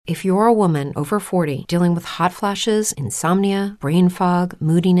If you're a woman over 40 dealing with hot flashes, insomnia, brain fog,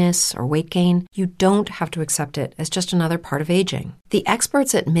 moodiness, or weight gain, you don't have to accept it as just another part of aging. The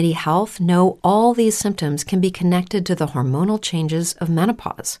experts at MIDI Health know all these symptoms can be connected to the hormonal changes of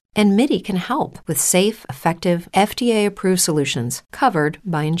menopause. And MIDI can help with safe, effective, FDA-approved solutions covered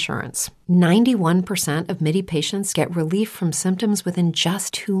by insurance. 91% of MIDI patients get relief from symptoms within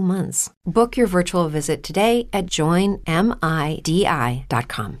just 2 months. Book your virtual visit today at joinmidi.com.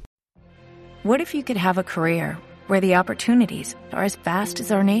 What if you could have a career where the opportunities are as vast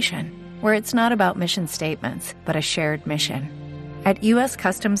as our nation, where it's not about mission statements, but a shared mission? At U.S.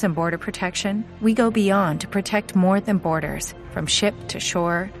 Customs and Border Protection, we go beyond to protect more than borders. From ship to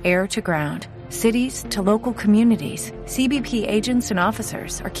shore, air to ground, cities to local communities, CBP agents and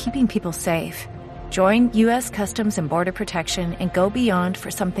officers are keeping people safe. Join U.S. Customs and Border Protection and go beyond for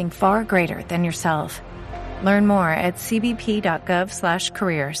something far greater than yourself. Learn more at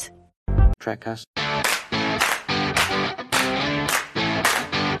cbp.gov/careers. Trackcast.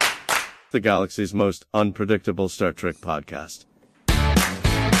 The galaxy's most unpredictable Star Trek podcast.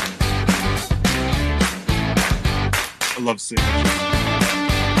 I love sandwiches.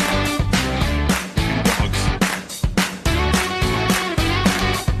 Dogs.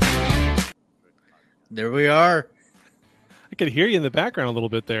 There we are. I could hear you in the background a little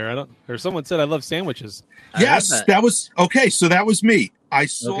bit there. Or someone said I love sandwiches. Yes, that was okay. So that was me. I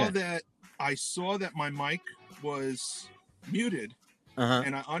saw that my mic was muted,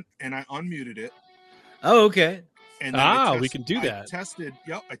 and I unmuted it. Oh, okay. And we can do that. I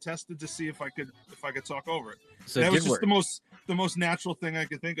tested to see if I could talk over it. So that it was did just work. the most natural thing I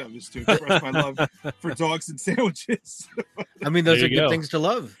could think of is to express my love for dogs and sandwiches. I mean, those There are you good go. things to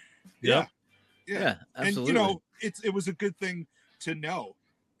love. Yeah, Absolutely. And it was a good thing to know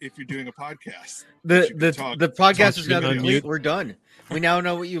if you're doing a podcast. The podcast is Talk now to complete. unmute. We're done. We now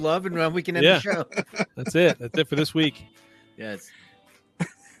know what you love, and we can end the show. That's it. That's it for this week. Yes.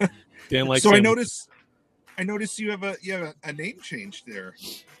 Dan likes So sandwiches. I noticed you have a name change there.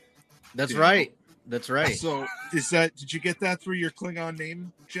 That's Yeah. right. That's right. So did you get that through your Klingon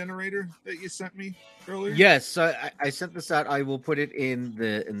name generator that you sent me earlier? Yes, I sent this out. I will put it in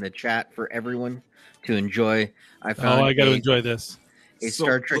the chat for everyone to enjoy. I found I got to enjoy this. a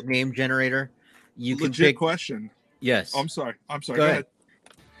Star Trek name generator. You can legit pick. question. Yes. I'm sorry. Go ahead.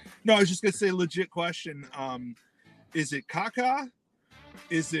 No, I was just gonna say legit question. Is it Kaka?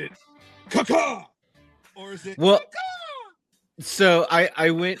 Is it Kaka? Or is it Kaka? So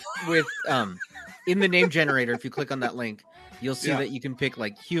I went with in the name generator. If you click on that link, you'll see that you can pick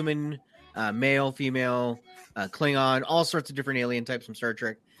like human, male, female, Klingon, all sorts of different alien types from Star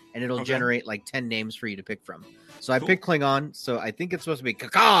Trek, and it'll generate like 10 names for you to pick from. So I picked Klingon, so I think it's supposed to be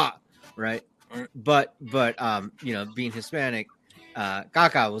Kaka, right? But being Hispanic,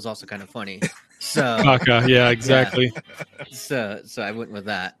 Kaka was also kind of funny. So Kaka, yeah, exactly. So I went with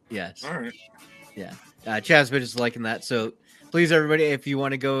that. Yes. All right. Yeah. Chaz is liking that. So please, everybody, if you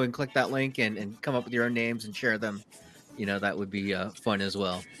want to go and click that link and come up with your own names and share them, that would be fun as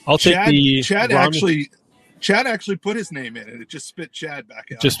well. I'll take Chad actually put his name in it. It just spit Chad back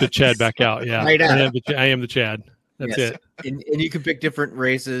out. Just spit Chad back out. Yeah. Right out. I am the Chad. That's it. And you can pick different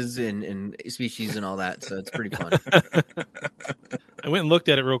races and species and all that. So it's pretty fun. I went and looked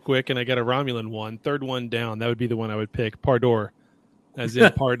at it real quick, and I got a Romulan one. Third one down. That would be the one I would pick. Pardor, as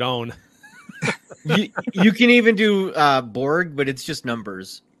in pardon. You can even do Borg, but it's just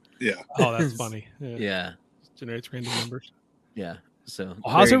numbers. Yeah. Oh, that's funny. Yeah. It generates random numbers. Yeah. So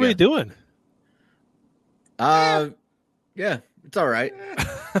well, how's everybody doing? Yeah, it's all right.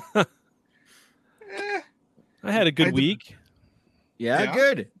 I had a good week. Yeah,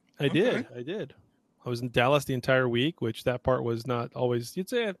 good. I did. I was in Dallas the entire week, which that part was not always. You'd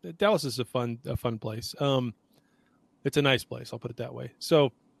say Dallas is a fun place. It's a nice place. I'll put it that way.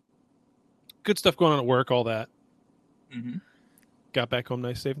 So good stuff going on at work. All that. Mm-hmm. Got back home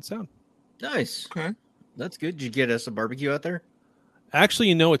nice, safe, and sound. Nice. Okay. That's good. Did you get us a barbecue out there?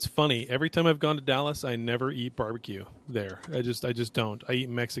 Actually, it's funny. Every time I've gone to Dallas, I never eat barbecue there. I just don't. I eat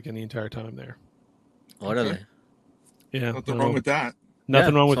Mexican the entire time I'm there. What are they? Yeah. Nothing wrong with that.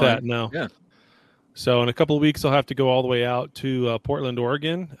 Nothing wrong with fine. that. No. Yeah. So in a couple of weeks, I'll have to go all the way out to Portland,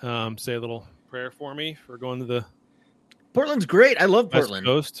 Oregon. Say a little prayer for me for going to the Portland's great. I love West Portland.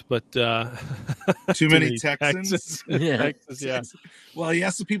 Coast, but too many Texans. Yeah. Texas, yeah. Well, you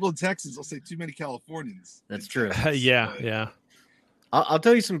ask the people in Texas, they'll say too many Californians. That's true. Yeah. I'll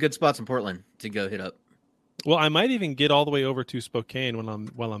tell you some good spots in Portland to go hit up. Well, I might even get all the way over to Spokane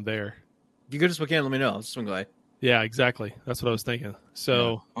while I'm there. If you go to Spokane, let me know. I'll swing by. Yeah, exactly. That's what I was thinking.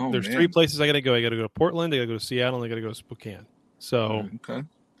 So Yeah. there's 3 places I got to go. I got to go to Portland, I got to go to Seattle, and I got to go to Spokane. So Okay.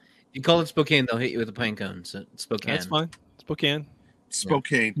 You call it Spokane, they'll hit you with a pine cone. So Spokane. That's fine. Spokane.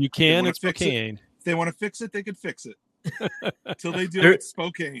 Spokane. You can. It's Spokane. If they want to fix it, they could fix it. Until they do it,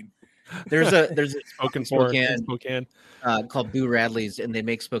 Spokane. There's a Spokane called Boo Radley's, and they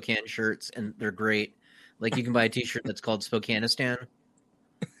make Spokane shirts, and they're great. Like you can buy a T-shirt that's called Spokanistan.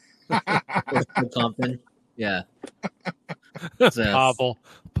 Compton. Yeah.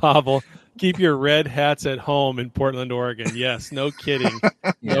 Pavel, keep your red hats at home in Portland, Oregon. Yes, no kidding.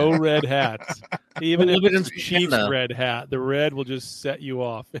 No red hats. Even if it's a Chiefs red hat, the red will just set you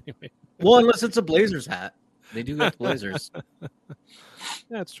off. Anyway. Well, unless it's a Blazers hat. They do got the Blazers.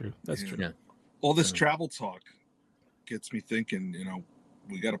 That's true. That's true. Yeah. All this travel talk gets me thinking,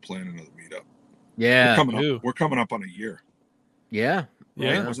 we got to plan another meetup. Yeah. We're coming up on a year. Yeah.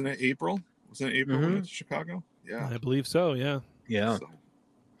 Yeah. Right? Wasn't it April? Wasn't it April when we went to Chicago? Yeah. I believe so, yeah. Yeah. So,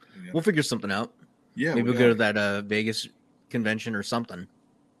 we'll figure something out. Yeah. Maybe we'll go to that Vegas convention or something.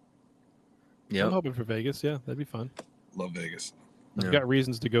 Yeah. I'm hoping for Vegas. Yeah, that'd be fun. Love Vegas. I've got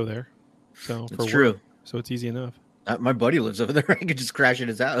reasons to go there. So it's true. So it's easy enough. My buddy lives over there. I could just crash at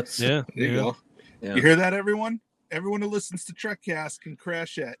his house. Yeah. There you go. Yeah. You hear that, everyone? Everyone who listens to Trekcast can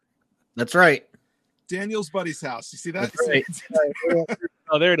crash at. That's right. Daniel's buddy's house. You see that? That's right.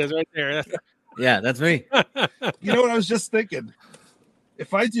 Oh, there it is right there. Yeah, that's me. You know what I was just thinking?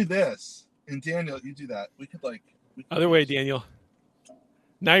 If I do this and Daniel, you do that, we could other way, Daniel.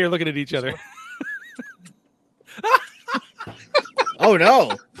 Now you're looking at each other. Oh,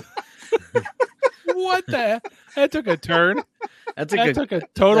 no. What the? That took a turn. That took a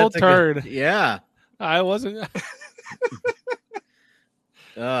total turn. Yeah. I wasn't.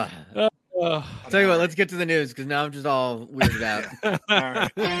 Tell you what, let's get to the news because now I'm just all weirded out. All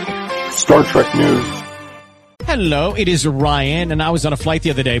right. Star Trek news. Hello, it is Ryan, and I was on a flight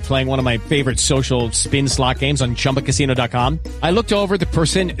the other day playing one of my favorite social spin slot games on ChumbaCasino.com. I looked over at the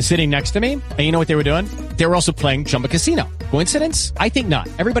person sitting next to me, and you know what they were doing? They were also playing Chumba Casino. Coincidence? I think not.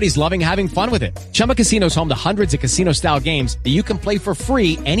 Everybody's loving having fun with it. Chumba Casino is home to hundreds of casino-style games that you can play for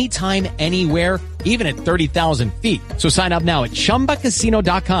free anytime, anywhere, even at 30,000 feet. So sign up now at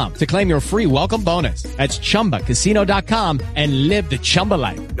ChumbaCasino.com to claim your free welcome bonus. That's ChumbaCasino.com and live the Chumba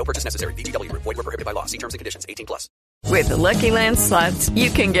life. No purchase necessary. VGW. Void where prohibited by law. See terms and conditions. 18+. With the Lucky Land Slots, you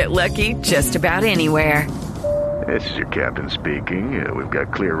can get lucky just about anywhere. This is your captain speaking. We've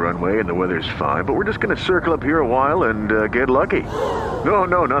got clear runway and the weather's fine, but we're just going to circle up here a while and get lucky.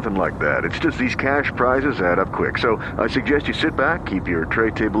 No, nothing like that. It's just these cash prizes add up quick. So I suggest you sit back, keep your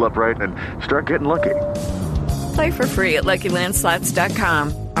tray table upright, and start getting lucky. Play for free at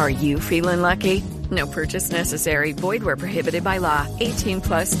LuckyLandSlots.com. Are you feeling lucky? No purchase necessary. Void where prohibited by law.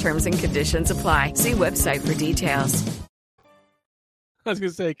 18+ terms and conditions apply. See website for details. I was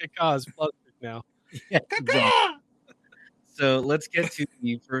going to say, Kaka's plastic now. Yeah, exactly. So let's get to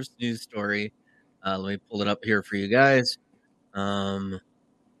the first news story. Let me pull it up here for you guys. There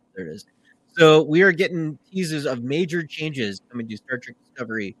it is. So we are getting teases of major changes coming to Star Trek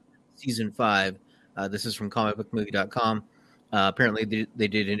Discovery Season 5. This is from comicbookmovie.com. Apparently they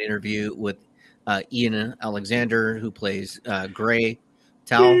did an interview with Ian Alexander, who plays Gray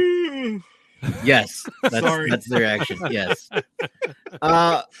Tal. Yes, that's the reaction. Yes.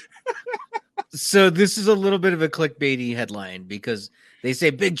 So this is a little bit of a clickbaity headline because they say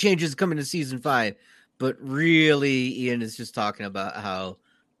big changes coming to Season 5, but really Ian is just talking about how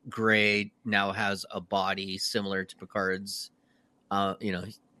Gray now has a body similar to Picard's,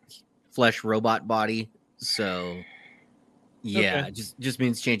 flesh robot body. So yeah, okay. just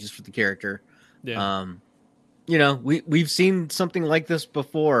means changes for the character. Yeah. We've seen something like this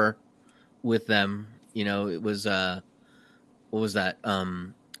before with them. It was what was that?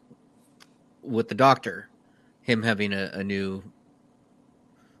 With the Doctor, him having a new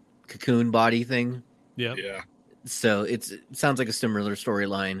cocoon body thing. Yeah. So it sounds like a similar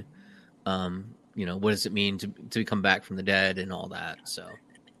storyline. What does it mean to come back from the dead and all that? So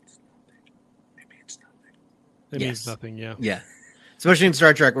it means nothing. Yeah. Yeah. Especially in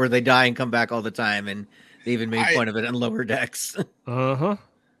Star Trek where they die and come back all the time, and they even made fun of it on Lower Decks. Uh-huh.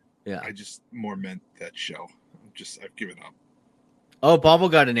 Yeah. I just more meant that show. I've given up. Oh, Pavel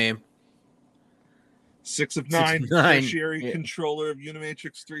got a name. 6 of 9, tertiary controller of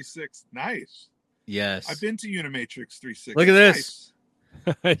Unimatrix 3.6. Nice. Yes. I've been to Unimatrix 3.6. Look at this.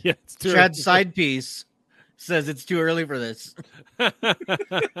 Nice. Yeah, it's too Chad's early. Side piece says it's too early for this.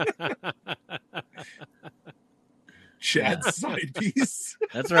 Chad's side piece.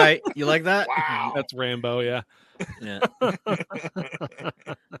 That's right. You like that? Wow. That's Rambo, yeah. Yeah.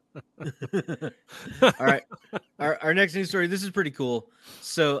 All right. Our next news story. This is pretty cool.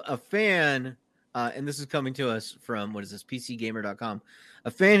 So a fan, and this is coming to us from, what is this, PCGamer.com.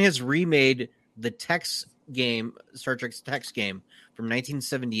 A fan has remade the text game, Star Trek's text game from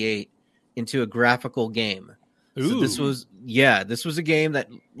 1978, into a graphical game. Ooh. So this was a game that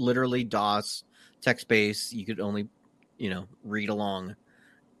literally DOS text based. You could only, read along,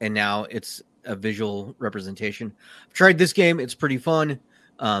 and now it's a visual representation. I've tried this game; it's pretty fun,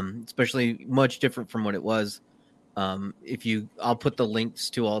 especially much different from what it was. I'll put the links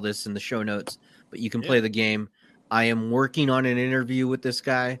to all this in the show notes, but you can play the game. I am working on an interview with this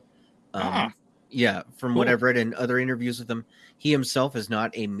guy. From what I've read in other interviews with him, he himself is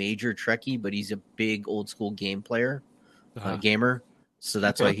not a major Trekkie, but he's a big old school game player, gamer. So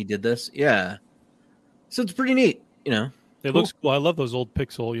that's why he did this. Yeah. So it's pretty neat, It looks cool. I love those old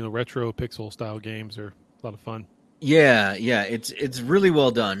pixel, retro pixel style games. Are a lot of fun. Yeah. It's really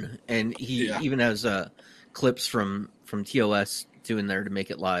well done. And he even has clips from TOS doing there to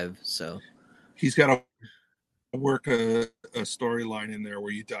make it live. So he's got to work a storyline in there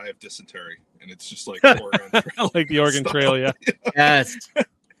where you die of dysentery, and it's just like Oregon Trail, like the Oregon Trail. Yeah. Yes.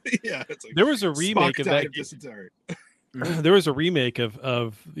 Yeah. It's like there was a remake of that. Dysentery. There was a remake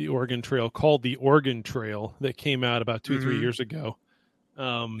of the Oregon Trail called the Oregon Trail that came out about 2-3 years ago.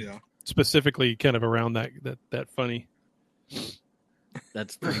 Specifically kind of around that funny.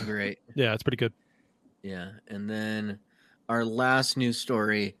 That's pretty great. Yeah, it's pretty good. Yeah. And then our last news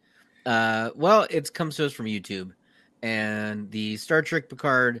story, it comes to us from YouTube, and the Star Trek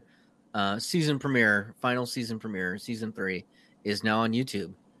Picard final season premiere, season 3 is now on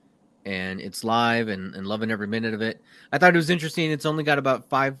YouTube. And it's live and loving every minute of it. I thought it was interesting. It's only got about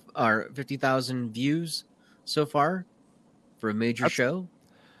 50,000 views so far for a major show.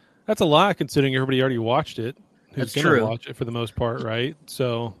 That's a lot considering everybody already watched it. That's gonna true. Watch it for the most part, right?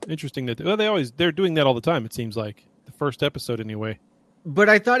 So interesting that they're doing that all the time. It seems like the first episode anyway. But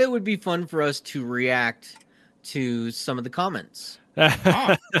I thought it would be fun for us to react to some of the comments.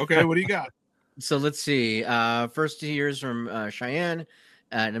 Okay, what do you got? So let's see. First here's from Cheyenne.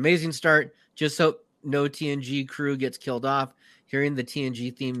 An amazing start. Just hope no TNG crew gets killed off. Hearing the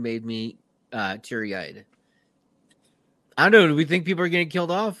TNG theme made me teary-eyed. I don't know. Do we think people are getting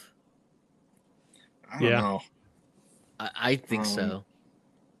killed off? I don't know. I think so.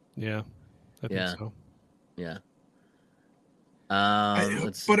 Yeah, I think so. Yeah.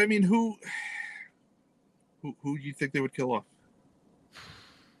 But I mean, who do you think they would kill off?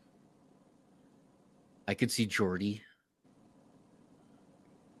 I could see Geordi,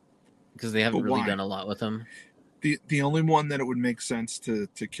 because they haven't really done a lot with him. The only one that it would make sense to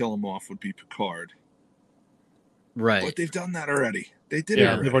kill him off would be Picard. Right. But they've done that already. They did it Yeah,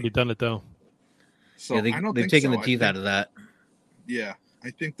 already. they've already done it though. So yeah, they've taken the teeth out of that. Yeah,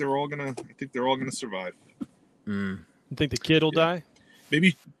 I think they're all gonna survive. You think the kid will die?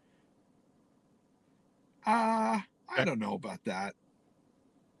 Maybe. I don't know about that.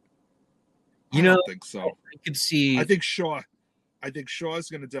 I don't think so. I could see. I think Shaw is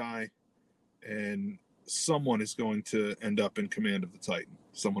going to die, and someone is going to end up in command of the Titan.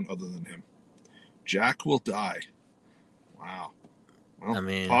 Someone other than him. Jack will die. Wow. Well, I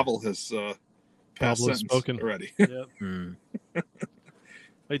mean, Pavel has passed sentence spoken already. Yep.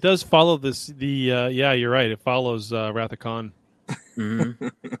 It does follow this. You're right. It follows Wrath of Khan. Mm-hmm.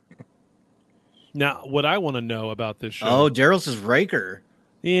 Now, what I want to know about this show. Oh, Daryl says Riker.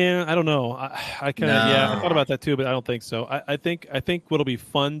 Yeah, I don't know. I kind of I thought about that too, but I don't think so. I think what'll be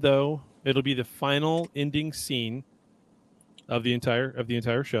fun though, it'll be the final ending scene of the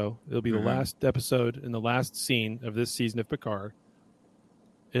entire show. It'll be the last episode and the last scene of this season of Picard.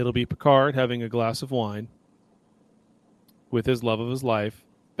 It'll be Picard having a glass of wine with his love of his life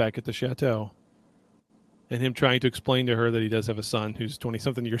back at the chateau, and him trying to explain to her that he does have a son who's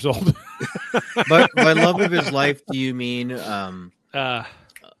 20-something years old. But by love of his life, do you mean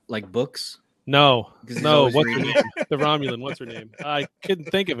like books? No. What's her name? The Romulan. What's her name? I couldn't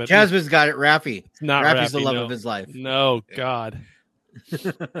think of it. Jasmine's got it. Raffi. It's not Raffi's Raffi, the love no. of his life. No, God.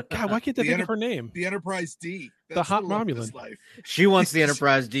 God, why can't I think of her name? The Enterprise D. The hot love of Romulan. his life. She wants the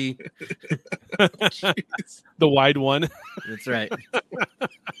Enterprise D. The wide one. That's right.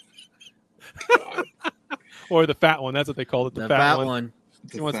 Or the fat one. That's what they called it. The fat one.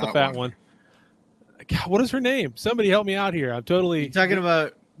 She wants the fat one. God, what is her name? Somebody help me out here. I'm totally talking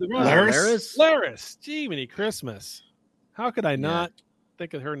about Laris. Laris. Gee, many Christmas. How could I not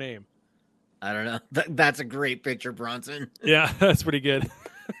think of her name? I don't know. That's a great picture, Bronson. Yeah, that's pretty good.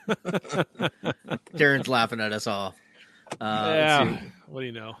 Darren's laughing at us all. Yeah. What do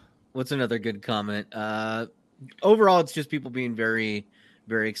you know? What's another good comment? Overall, it's just people being very,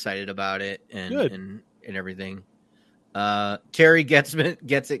 very excited about it and everything. Terry gets it.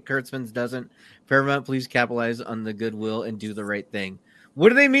 Kurtzman's doesn't. Paramount, please capitalize on the goodwill and do the right thing. What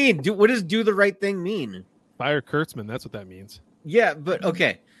do they mean? What does do the right thing mean? Fire Kurtzman. That's what that means. Yeah, but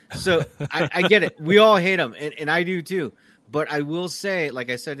okay. So I get it. We all hate him, and I do too. But I will say, like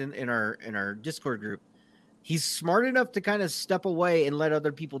I said in our Discord group, he's smart enough to kind of step away and let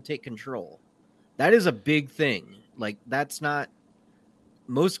other people take control. That is a big thing. Like, that's not,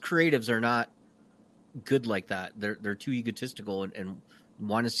 most creatives are not good like that. They're too egotistical and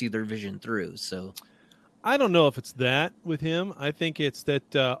want to see their vision through. So I don't know if it's that with him. I think it's that,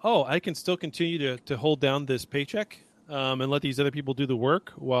 I can still continue to hold down this paycheck and let these other people do the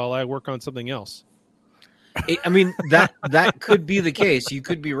work while I work on something else. I mean, that could be the case. You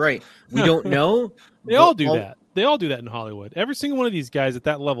could be right. We don't know. They all do that. They all do that in Hollywood. Every single one of these guys at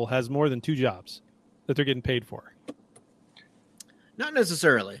that level has more than 2 jobs that they're getting paid for. Not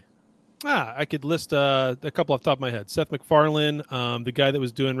necessarily. I could list a couple off the top of my head. Seth MacFarlane, the guy that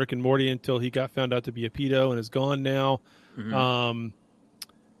was doing Rick and Morty until he got found out to be a pedo and is gone now. Mm-hmm.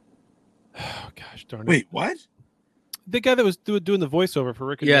 Gosh darn it. Wait, what? The guy that was doing the voiceover for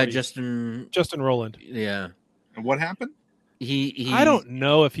Rick and Morty. Justin Rowland. Yeah. And what happened? He I don't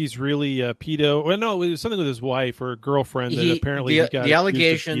know if he's really a pedo. Well, no, it was something with his wife or girlfriend that apparently he got the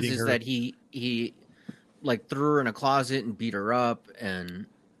allegations is her. that he like threw her in a closet and beat her up, and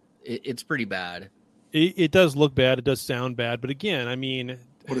it's pretty bad. It does look bad. It does sound bad. But again, I mean,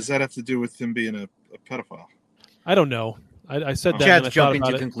 what does that have to do with him being a pedophile? I don't know. I said that. Chad's and I jumping thought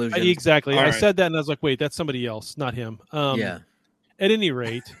to about conclusions. Exactly. All I right. said that and I was like, wait, that's somebody else, not him. Yeah. At any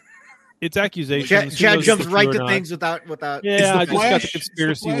rate, it's accusations. Chad jumps right to things without. Yeah, I just got the Is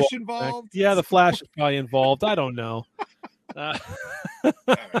conspiracy. the wall Flash involved? Yeah, the Flash is probably involved. I don't know. I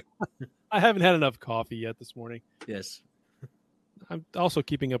haven't had enough coffee yet this morning. Yes. I'm also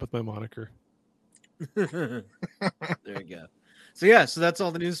keeping up with my moniker. There you go. So that's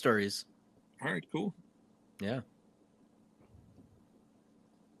all the news stories. All right, cool. Yeah.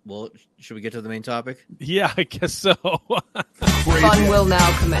 Well, should we get to the main topic? Yeah, I guess so. Fun will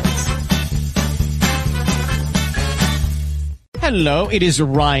now commence. Hello, it is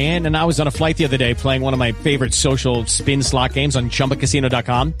Ryan, and I was on a flight the other day playing one of my favorite social spin slot games on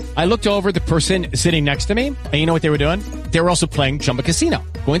ChumbaCasino.com. I looked over at the person sitting next to me, and you know what they were doing? They were also playing Chumba Casino.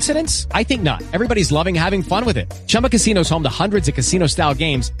 Coincidence? I think not. Everybody's loving having fun with it. Chumba Casino is home to hundreds of casino-style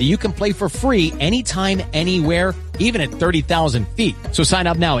games that you can play for free anytime, anywhere, even at 30,000 feet. So sign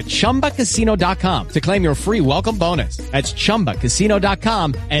up now at ChumbaCasino.com to claim your free welcome bonus. That's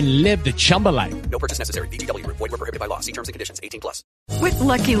ChumbaCasino.com and live the Chumba life. No purchase necessary. VGW. Void were prohibited by law. See terms and conditions. 18+. With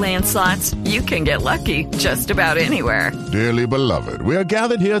Lucky Land Slots, you can get lucky just about anywhere. Dearly beloved, we are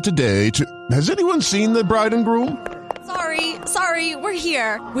gathered here today to... Has anyone seen the bride and groom? Sorry, we're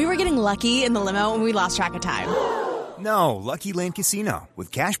here. We were getting lucky in the limo and we lost track of time. No, Lucky Land Casino,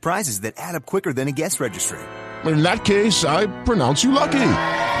 with cash prizes that add up quicker than a guest registry. In that case, I pronounce you lucky.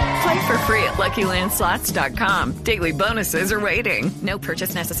 Play for free at LuckyLandSlots.com. Daily bonuses are waiting. No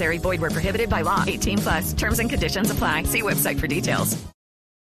purchase necessary. Void where prohibited by law. 18+. Terms and conditions apply. See website for details.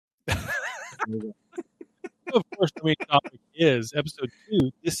 Of course, the main topic is episode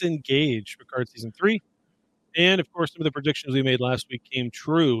 2, Disengage, Picard season 3. And of course, some of the predictions we made last week came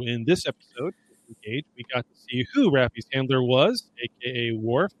true in this episode. Disengage, we got to see who Raffi's handler was, aka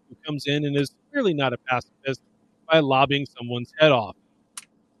Worf, who comes in and is clearly not a pacifist by lobbing someone's head off.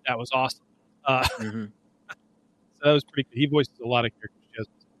 That was awesome. So that was pretty good. He voices a lot of characters.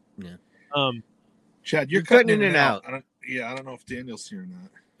 Yeah. Chad, you're cutting in and out. I don't know if Daniel's hearing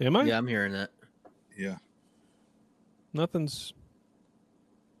that. Am I? Yeah, I'm hearing that. Yeah. Nothing's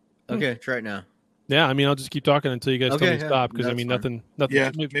okay. Try it now. Yeah, I mean, I'll just keep talking until you guys tell me to stop because I That's mean, fine. nothing.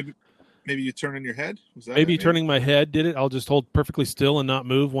 Yeah, maybe you turning your head. Was that Maybe it? turning my head did it. I'll just hold perfectly still and not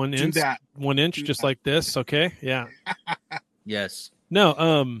move 1 inch. that. 1 inch, just like this. Okay. Yeah. Yes.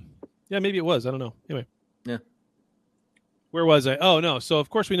 No. Yeah, maybe it was. I don't know. Anyway. Yeah. Where was I? Oh no. So of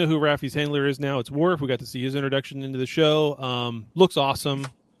course we know who Raffi's handler is now. It's Worf. We got to see his introduction into the show. Looks awesome.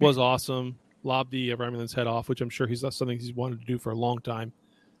 Was awesome. Lobbed the Romulan's head off, which I'm sure that's something he's wanted to do for a long time.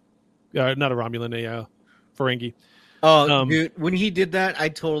 Not a Romulan, a Ferengi. Oh, dude, when he did that, I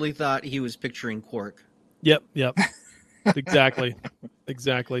totally thought he was picturing Quark. Yep. Exactly.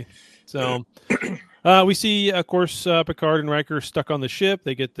 So we see, of course, Picard and Riker stuck on the ship.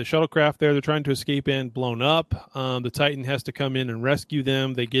 They get the shuttlecraft there. They're trying to escape and blown up. The Titan has to come in and rescue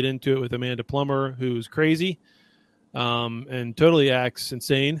them. They get into it with Amanda Plummer, who's crazy and totally acts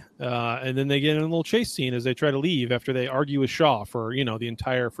insane. And then they get in a little chase scene as they try to leave after they argue with Shaw for, the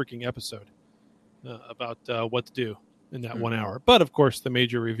entire freaking episode about what to do in that 1 hour. But, of course, the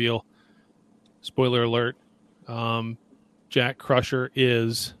major reveal, spoiler alert, Jack Crusher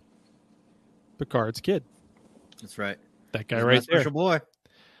is Picard's kid. That's right. That guy He's my right there. special boy.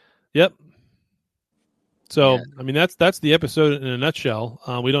 Yep. So, Yeah. I mean, that's the episode in a nutshell.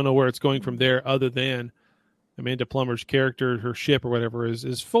 We don't know where it's going from there other than Amanda Plummer's character, her ship or whatever,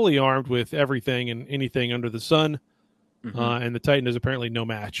 is fully armed with everything and anything under the sun. And the Titan is apparently no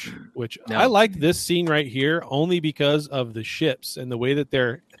match, which I liked this scene right here only because of the ships and the way that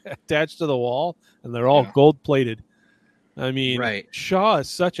they're attached to the wall and they're all gold plated. I mean, Shaw is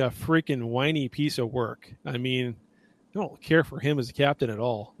such a freaking whiny piece of work. I mean, I don't care for him as a captain at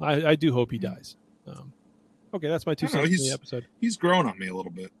all. I do hope he dies. Okay, that's my 2 cents in the episode. He's grown on me a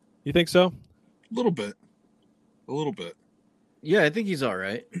little bit. You think so? A little bit. Yeah, I think he's all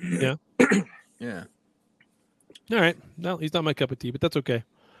right. Yeah. Yeah. All right. No, he's not my cup of tea, but that's okay.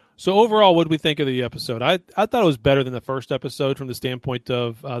 So overall, what did we think of the episode? I thought it was better than the first episode from the standpoint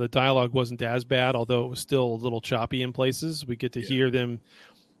of the dialogue wasn't as bad, although it was still a little choppy in places. We get to hear them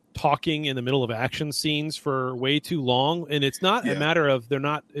talking in the middle of action scenes for way too long, and it's not a matter of they're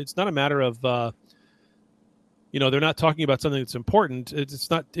not talking about something that's important. It's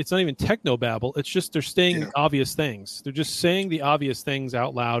not even technobabble. It's just they're saying obvious things. They're just saying the obvious things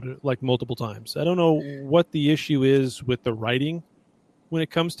out loud like multiple times. I don't know what the issue is with the writing when it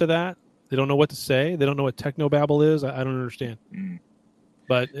comes to that. They don't know what to say. They don't know what technobabble is. I don't understand.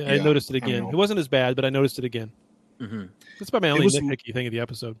 But I noticed it again. It wasn't as bad, but I noticed it again. That's about my only nitpicky thing of the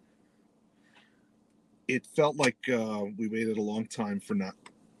episode. It felt like we waited a long time for not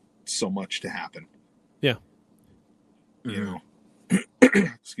so much to happen. Yeah. You know,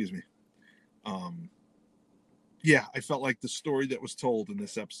 excuse me. Yeah, I felt like the story that was told in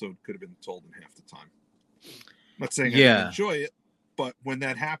this episode could have been told in half the time. I'm not saying I didn't enjoy it, but when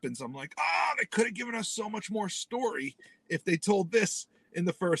that happens, I'm like, they could have given us so much more story if they told this in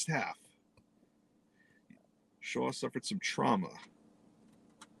the first half. Shaw suffered some trauma.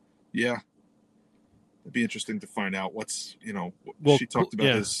 Yeah. It'd be interesting to find out what's, she talked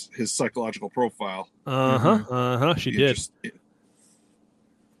about his psychological profile. She did.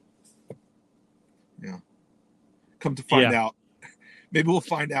 Yeah. Come to find out, maybe we'll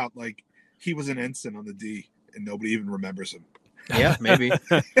find out like he was an ensign on the D and nobody even remembers him. Yeah, maybe.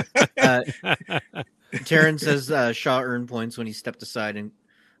 Taryn says Shaw earned points when he stepped aside and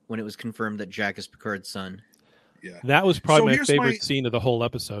when it was confirmed that Jack is Picard's son. Yeah. That was probably my favorite scene of the whole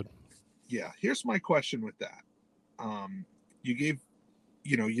episode. Yeah, here's my question with that. You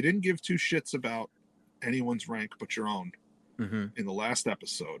didn't give two shits about anyone's rank but your own in the last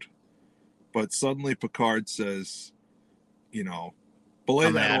episode. But suddenly Picard says,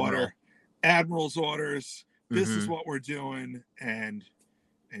 belay that order, Admiral's orders, this is what we're doing, and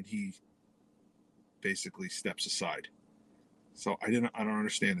he basically steps aside. So I don't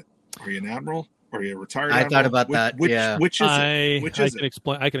understand it. Are you an admiral? Are you a retired admiral? I thought about that. Which is it?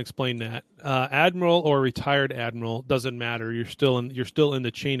 I can explain that. Admiral or retired admiral doesn't matter. You're still in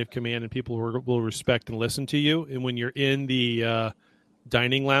the chain of command, and people will respect and listen to you. And when you're in the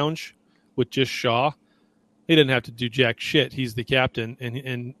dining lounge with just Shaw, he didn't have to do jack shit. He's the captain,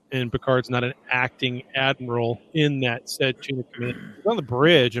 and Picard's not an acting admiral in that said chain of command. He's on the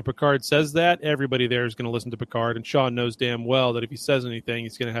bridge, and Picard says that, everybody there is going to listen to Picard, and Shaw knows damn well that if he says anything,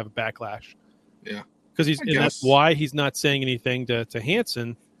 he's going to have a backlash. Yeah, because that's why he's not saying anything to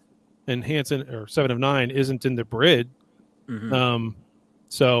Hansen, and Hansen or 7 of 9 isn't in the bridge.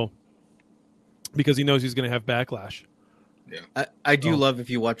 So because he knows he's going to have backlash. Yeah, I do love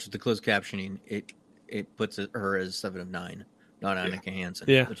if you watch the closed captioning, it puts her as 7 of 9, not Annika Hansen.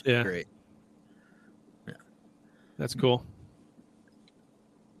 Yeah, which is great. Yeah, that's cool.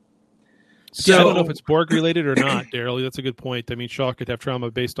 So I don't know if it's Borg related or not, Daryl. That's a good point. I mean, Shaw could have trauma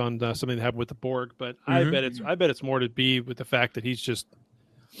based on something that happened with the Borg, but I bet it's more to be with the fact that he's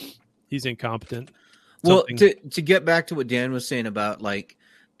incompetent. Well, to get back to what Dan was saying about like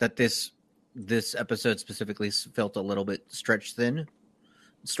that this episode specifically felt a little bit stretched thin,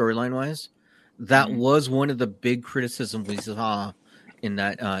 storyline wise. That was one of the big criticisms we saw in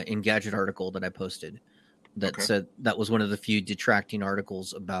that Engadget article that I posted. That said that was one of the few detracting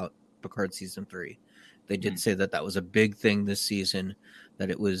articles about Picard season 3. They did say that was a big thing this season,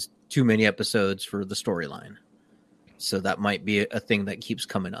 that it was too many episodes for the storyline. So that might be a thing that keeps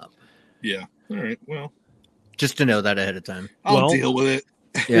coming up. Yeah. All right. Well, just to know that ahead of time. I'll deal with it.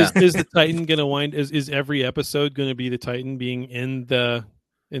 Yeah. Is the Titan going to wind? Is every episode going to be the Titan being in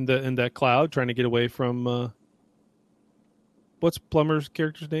that cloud, trying to get away from? What's Plummer's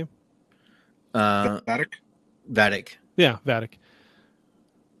character's name? Vadic. Yeah, Vadic.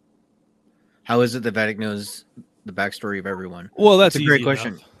 How is it that Vadic knows the backstory of everyone? Well, that's a great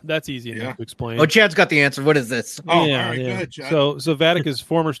question. That's easy enough to explain. Oh, Chad's got the answer. What is this? Oh, yeah, all right, go ahead, Chad. So Vadic is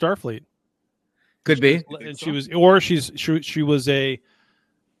former Starfleet. Could be. And she was, or she was a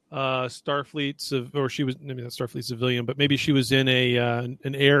Starfleet, or she was maybe not Starfleet civilian, but maybe she was in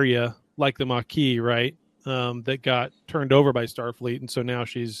an area like the Maquis, right? That got turned over by Starfleet, and so now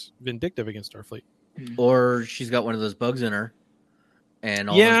she's vindictive against Starfleet. Or she's got one of those bugs in her, and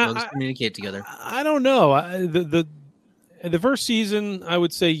all those bugs communicate together. I don't know. The first season, I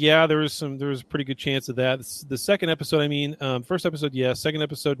would say, there was a pretty good chance of that. The second episode, first episode, yes. Second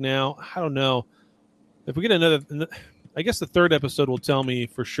episode, now, I don't know. If we get another, I guess the third episode will tell me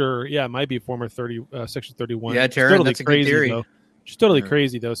for sure. Yeah, it might be former Section 31. Yeah, Taryn, totally that's a crazy, good theory. though. She's totally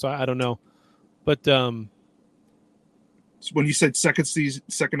crazy, though, so I don't know. But so when you said second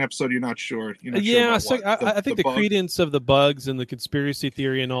episode, you're not sure. Sure I think the credence of the bugs and the conspiracy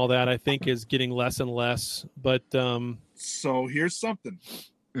theory and all that, I think, is getting less and less. But so here's something.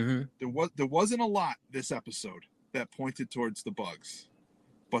 Mm-hmm. There wasn't a lot this episode that pointed towards the bugs,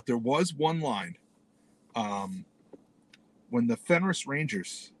 but there was one line. When the Fenris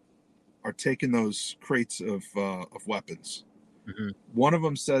Rangers are taking those crates of weapons, one of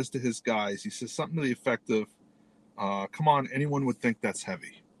them says to his guys, he says something to the effect of, come on, anyone would think that's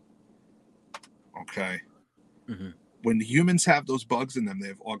heavy. Okay. When the humans have those bugs in them, they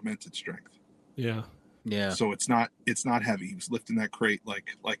have augmented strength. Yeah. So it's not heavy. He was lifting that crate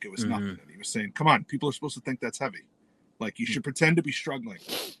like it was nothing. And he was saying, come on, people are supposed to think that's heavy. Like, you should pretend to be struggling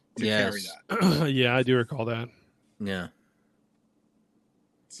to carry that. Yeah, I do recall that. Yeah.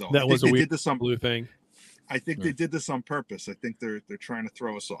 So that was a weird blue thing. I think they did this on purpose. I think they're trying to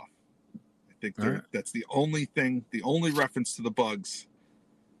throw us off. I think that's the only thing, the only reference to the bugs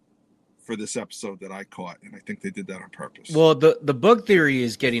for this episode that I caught, and I think they did that on purpose. Well, the bug theory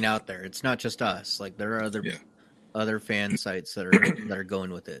is getting out there. It's not just us. Like, there are other fan sites that are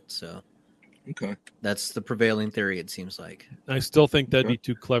going with it. So okay, that's the prevailing theory. It seems like. I still think that'd be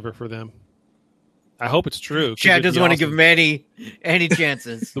too clever for them. I hope it's true. Chad doesn't want to give him any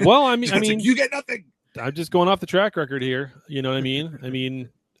chances. Well, I mean, you get nothing. I'm just going off the track record here. You know what I mean?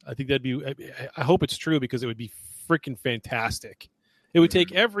 I think that'd be. I hope it's true because it would be freaking fantastic. It would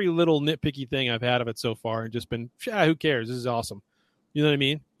take every little nitpicky thing I've had of it so far and just been, who cares? This is awesome. You know what I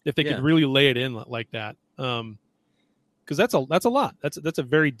mean? If they could really lay it in like that, because that's a lot. That's a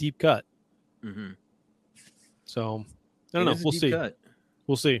very deep cut. So I don't know. We'll see.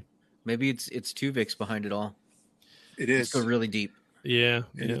 We'll see. Maybe it's Tuvix behind it all. It is. Let's go really deep. Yeah,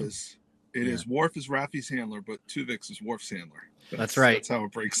 it is. It is. Worf is Raffi's handler, but Tuvix is Worf's handler. That's right. That's how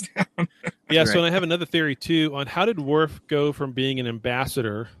it breaks down. Yeah. So I have another theory too on how did Worf go from being an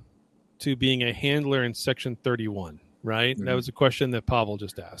ambassador to being a handler in Section 31. Right. That was a question that Pavel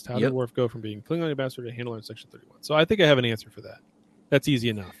just asked. How did Worf go from being Klingon ambassador to handler in Section 31? So I think I have an answer for that. That's easy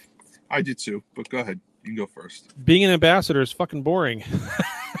enough. I did too, but go ahead. You can go first. Being an ambassador is fucking boring.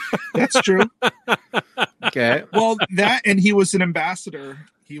 That's true. Okay. Well, and he was an ambassador.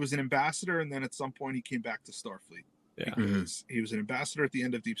 He was an ambassador, and then at some point he came back to Starfleet. Yeah. Because he was an ambassador at the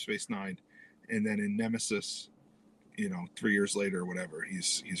end of Deep Space Nine, and then in Nemesis, 3 years later or whatever,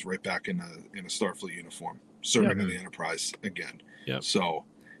 he's right back in a Starfleet uniform, serving on the Enterprise again. Yeah. So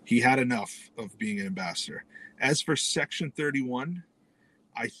he had enough of being an ambassador. As for Section 31,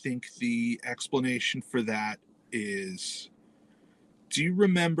 I think the explanation for that is, do you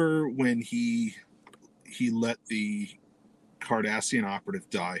remember when he let the Cardassian operative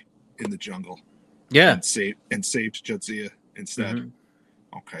die in the jungle? Yeah. And saved Jadzia instead.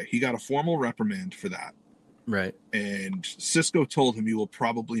 Okay. He got a formal reprimand for that. Right. And Sisko told him, you will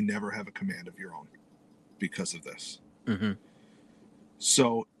probably never have a command of your own because of this.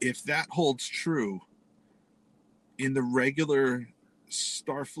 So if that holds true in the regular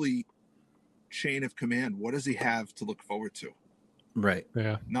Starfleet chain of command, what does he have to look forward to? Right.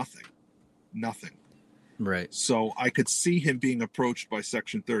 Yeah. Nothing. Right. So I could see him being approached by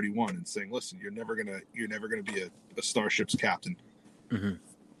Section 31 and saying, "Listen, you're never gonna be a starship's captain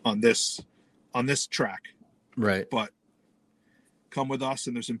on this track, right? But come with us,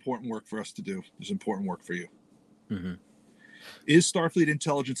 and there's important work for us to do. There's important work for you." Is Starfleet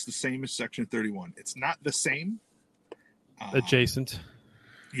intelligence the same as Section 31? It's not the same. Adjacent.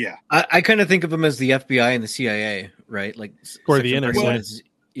 Yeah, I kind of think of them as the FBI and the CIA, right? Like, or the NSA.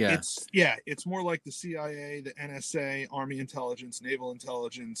 It's more like the CIA, the NSA, Army intelligence, Naval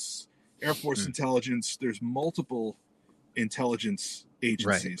intelligence, Air Force intelligence. There's multiple intelligence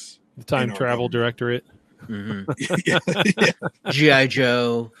agencies. Right. The Time Travel Directorate. G.I.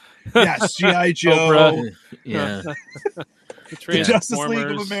 Joe. Yes, G.I. Joe. Yeah. The Justice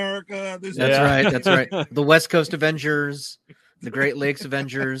League of America. That's right. The West Coast Avengers. The Great Lakes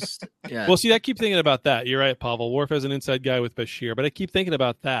Avengers. Yeah. Well, see, I keep thinking about that. You're right, Pavel. Worf has an inside guy with Bashir, but I keep thinking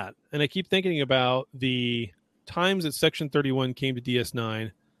about that, and I keep thinking about the times that Section 31 came to DS9,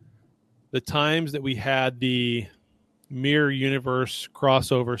 the times that we had the mirror universe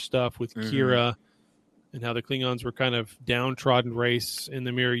crossover stuff with Kira, and how the Klingons were kind of downtrodden race in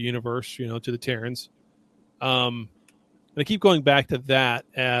the mirror universe, to the Terrans. And I keep going back to that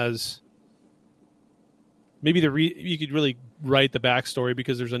as maybe you could really write the backstory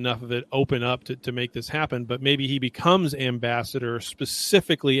because there's enough of it open up to make this happen, but maybe he becomes ambassador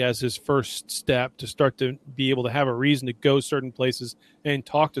specifically as his first step to start to be able to have a reason to go certain places and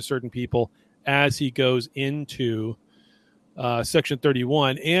talk to certain people as he goes into Section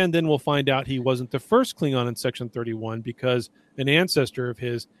 31. And then we'll find out he wasn't the first Klingon in Section 31 because an ancestor of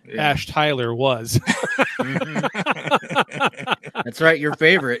his, Ash Tyler, was. That's right, your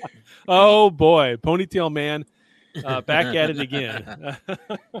favorite. Oh, boy. Ponytail Man. Back at it again.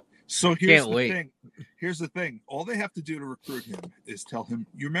 So here's the thing. Here's the thing. All they have to do to recruit him is tell him,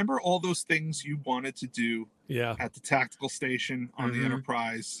 you remember all those things you wanted to do at the tactical station on the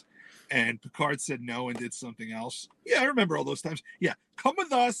Enterprise, and Picard said no and did something else? Yeah, I remember all those times. Yeah, come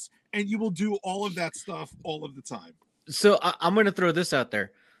with us, and you will do all of that stuff all of the time. So I'm going to throw this out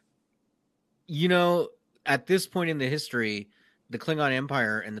there. At this point in the history, the Klingon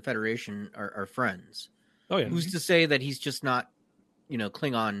Empire and the Federation are friends. Oh, yeah. Who's to say that he's just not,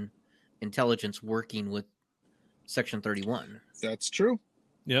 Klingon intelligence working with Section 31? That's true.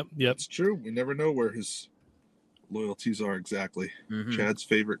 Yep. It's true. We never know where his loyalties are exactly. Chad's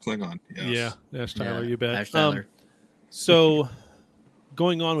favorite Klingon. Yes. Yeah, Ash Tyler, you bet. Ash Tyler. So,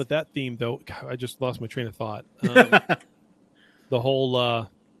 going on with that theme, though, God, I just lost my train of thought. The whole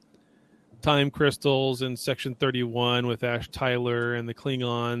time crystals in Section 31 with Ash Tyler and the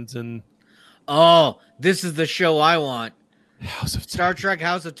Klingons and... Oh, this is the show I want. House of Star Trek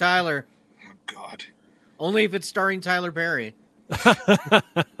House of Tyler. Oh, God. Only if it's starring Tyler Perry.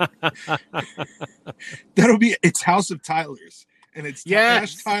 It's House of Tylers. And it's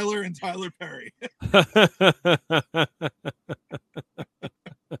Ash Tyler and Tyler Perry.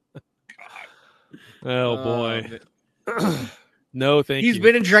 Oh, boy. No, thank you. He's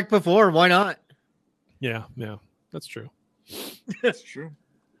been in Trek before. Why not? Yeah, that's true. That's true.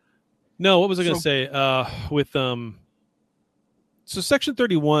 No, what was I going to say? So Section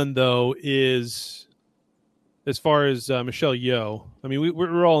 31, though, is, as far as Michelle Yeoh, I mean,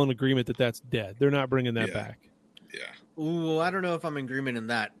 we're all in agreement that that's dead. They're not bringing that back. Yeah. Ooh, I don't know if I'm in agreement in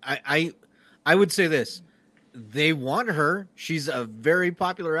that. I would say this. They want her. She's a very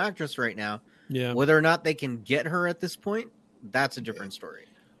popular actress right now. Yeah. Whether or not they can get her at this point, that's a different story.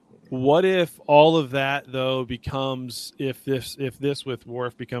 What if all of that, though, becomes if this with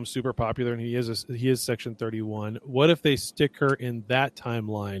Worf becomes super popular and he is Section 31? What if they stick her in that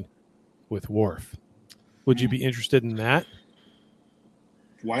timeline with Worf? Would you be interested in that?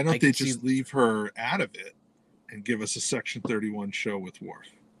 Why don't they just leave her out of it and give us a Section 31 show with Worf?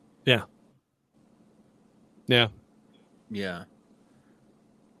 Yeah.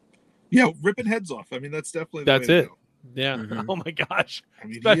 Ripping heads off. I mean, that's definitely that's way it. To go. Yeah. Oh my gosh. I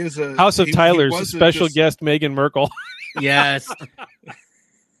mean, he is a House of Tyler's special guest Meghan Merkel. Yes.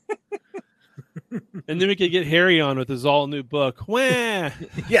 And then we could get Harry on with his all new book. Wah!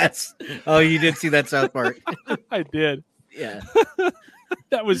 Yes. Oh, you did see that South Park. I did. Yeah.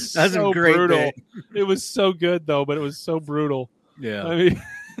 That was so great brutal. bit. It was so good though, but it was so brutal. Yeah. I mean,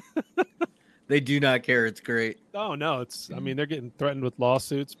 they do not care. It's great. Oh no, they're getting threatened with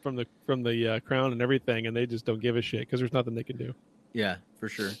lawsuits from the Crown and everything, and they just don't give a shit because there's nothing they can do. Yeah, for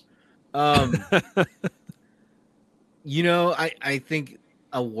sure. I think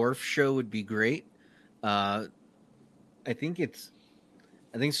a Worf show would be great. I think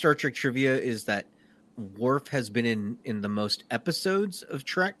Star Trek trivia is that Worf has been in the most episodes of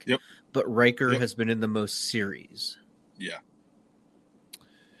Trek, but Riker has been in the most series. Yeah.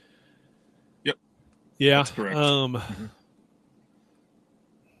 Yeah, that's correct.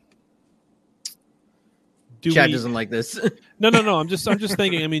 Chad doesn't like this. No. I'm just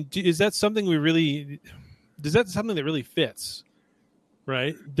thinking. I mean, is that something that really fits?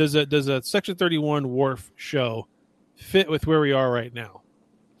 Right? Does a Section 31 Worf show fit with where we are right now?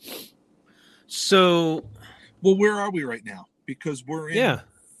 So, well, where are we right now? Because we're in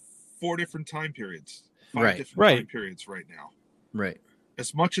 4 different time periods, 5 different time periods right now. Right.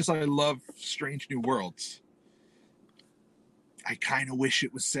 As much as I love Strange New Worlds, I kind of wish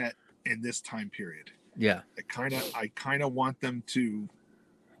it was set in this time period. Yeah. I kind of want them to,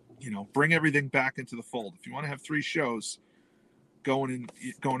 bring everything back into the fold. If you want to have 3 shows going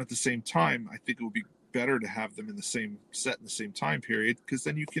at the same time, I think it would be better to have them in the same set in the same time period, because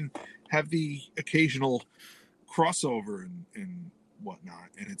then you can have the occasional crossover and whatnot,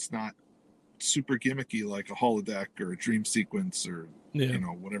 and it's not super gimmicky like a holodeck or a dream sequence or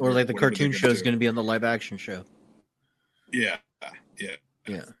whatever. Or like the cartoon show is do. going to be on the live action show. Yeah. Yeah.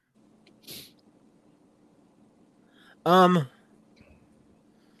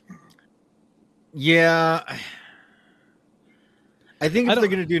 I think if they're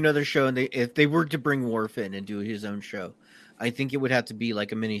going to do another show, and if they were to bring Worf in and do his own show, I think it would have to be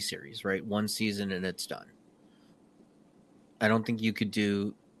like a mini series, right? One season and it's done. I don't think you could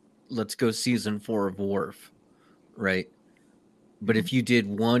do, let's go season 4 of Worf, right? But if you did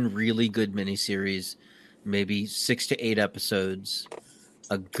one really good miniseries, maybe 6 to 8 episodes,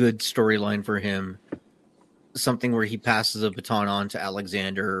 a good storyline for him, something where he passes a baton on to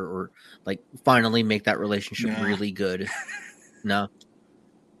Alexander, or like finally make that relationship really good. No,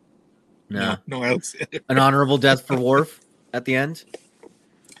 Alexander. An honorable death for Worf at the end.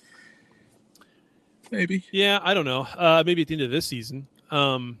 Maybe. Yeah, I don't know. Maybe at the end of this season.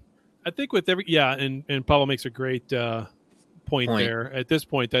 I think with and Pablo makes a great point there. At this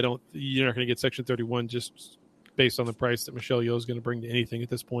point, you're not going to get Section 31 just based on the price that Michelle Yeoh is going to bring to anything at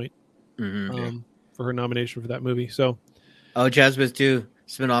this point for her nomination for that movie. So, Jazz too.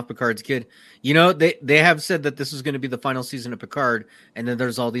 Spin-off Picard's kid. They have said that this is going to be the final season of Picard, and then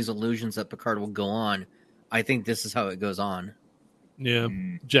there's all these illusions that Picard will go on. I think this is how it goes on. Yeah,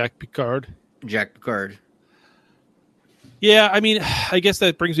 Jack Picard. Yeah, I mean, I guess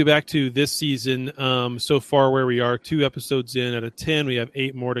that brings me back to this season. So far, where we are, 2 episodes in out of 10, we have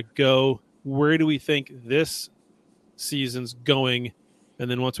 8 more to go. Where do we think this season's going? And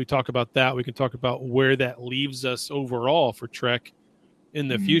then once we talk about that, we can talk about where that leaves us overall for Trek in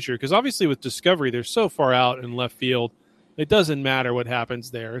the future. Because obviously with Discovery, they're so far out in left field, it doesn't matter what happens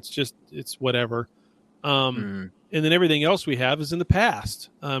there. It's whatever. And then everything else we have is in the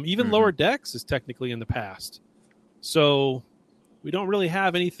past. Even Lower Decks is technically in the past. So we don't really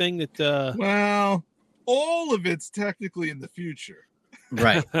have anything that... Well, all of it's technically in the future.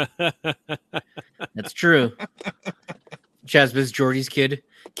 Right. That's true. Chazbaz, Geordi's kid.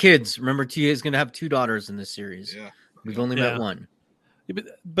 Kids, remember TA is going to have 2 daughters in this series. Yeah. We've only met one.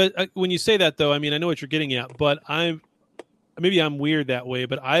 But when you say that, though, I mean, I know what you're getting at, but I'm weird that way,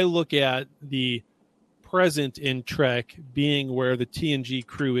 but I look at the present in Trek being where the TNG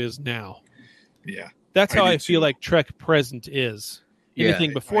crew is now. Yeah. That's how I feel like Trek present is.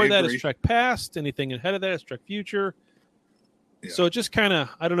 Anything before that is Trek past. Anything ahead of that is Trek future. Yeah. So it just kind of,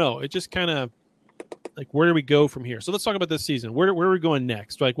 I don't know. It just kind of like, where do we go from here? So let's talk about this season. Where are we going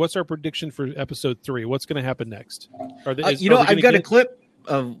next? Like, what's our prediction for episode 3? What's going to happen next? I've got a clip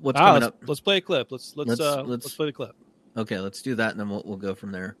of what's coming up. Let's play a clip. Let's play the clip. Okay, let's do that, and then we'll go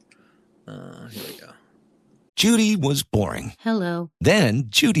from there. Here we go. Judy was boring. Hello. Then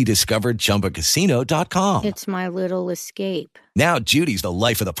Judy discovered ChumbaCasino.com. It's my little escape. Now Judy's the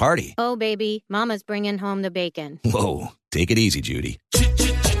life of the party. Oh, baby, mama's bringing home the bacon. Whoa, take it easy, Judy.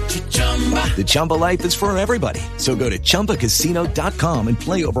 The Chumba life is for everybody. So go to ChumbaCasino.com and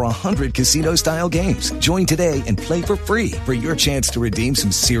play over 100 casino-style games. Join today and play for free for your chance to redeem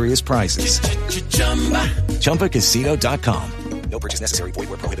some serious prizes. ChumbaCasino.com. No purchase necessary. Void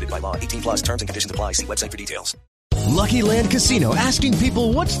where prohibited by law. 18 plus terms and conditions apply. See website for details. Lucky Land Casino, asking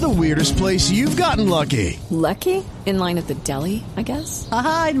people, what's the weirdest place you've gotten lucky? Lucky? In line at the deli, I guess?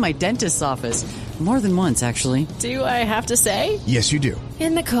 Aha, in my dentist's office. More than once, actually. Do I have to say? Yes, you do.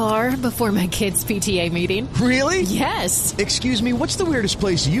 In the car before my kids' PTA meeting. Really? Yes. Excuse me, what's the weirdest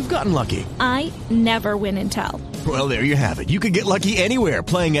place you've gotten lucky? I never win and tell. Well, there you have it. You can get lucky anywhere,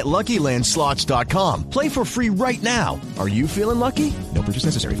 playing at LuckyLandSlots.com. Play for free right now. Are you feeling lucky? No purchase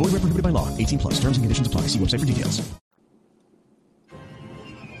necessary. Void where prohibited by law. 18 plus. Terms and conditions apply. See website for details.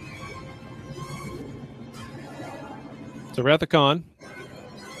 So we're at the con.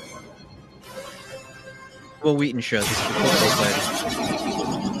 Will Wheaton show. This is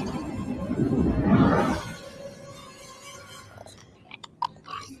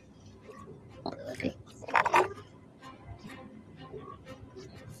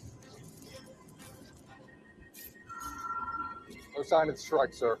No sign of the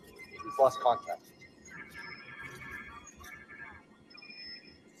strike, sir. We've lost contact.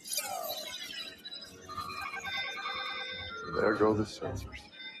 There go the sensors.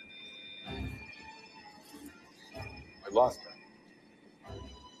 I lost her.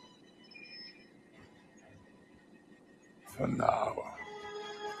 For now.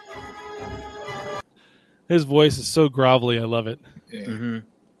 His voice is so grovelly. I love it. Yeah.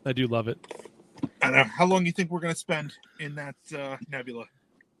 I do love it. I don't know. How long do you think we're going to spend in that nebula?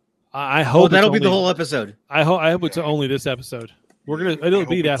 I hope that'll it's be the only- whole episode. I hope it's only this episode. It'll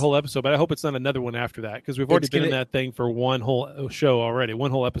be that whole episode, but I hope it's not another one after that because we've already been in that thing for one whole show already,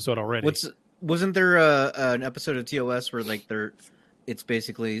 one whole episode already. Wasn't there an episode of TOS where like it's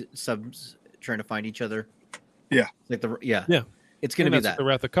basically subs trying to find each other? Yeah, like yeah. It's going to be that's that. what the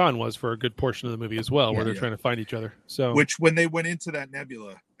Wrath of Khan was for a good portion of the movie as well, where they're trying to find each other. So, which when they went into that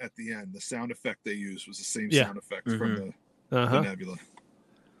nebula at the end, the sound effect they used was the same sound effect from the nebula,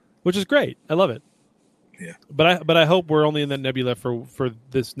 which is great. I love it. Yeah, but I hope we're only in that nebula for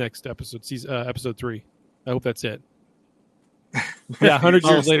this next episode, episode 3. I hope that's it. Yeah, 100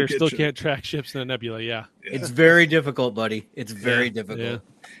 years later, still can't track ships in a nebula. Yeah, it's very difficult, buddy. It's very difficult.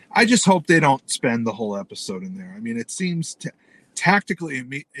 Yeah. I just hope they don't spend the whole episode in there. I mean, it seems tactically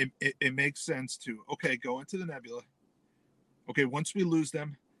it makes sense to go into the nebula. Okay, once we lose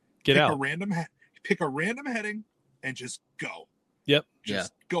them, pick a random heading and just go. Yep.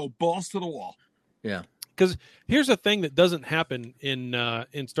 Just go balls to the wall. Yeah. Because here's a thing that doesn't happen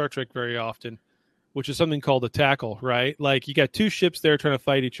in Star Trek very often, which is something called a tackle, right? Like you got two ships there trying to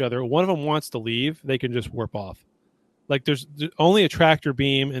fight each other. One of them wants to leave; they can just warp off. Like there's only a tractor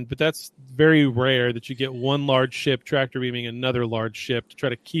beam, but that's very rare that you get one large ship tractor beaming another large ship to try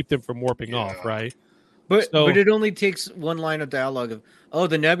to keep them from warping off, right? But it only takes one line of dialogue of, "Oh,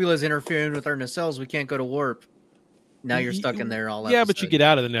 the nebula is interfering with our nacelles. We can't go to warp." Now you're stuck in there all. Yeah, but you get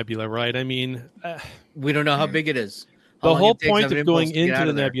out of the nebula, right? I mean, we don't know how big it is. The whole point of going into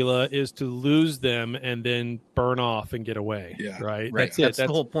the nebula is to lose them and then burn off and get away. Yeah, right. That's it. That's the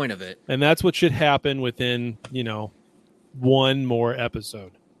whole point of it. And that's what should happen within one more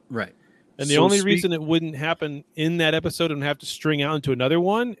episode. Right. And the only reason it wouldn't happen in that episode and have to string out into another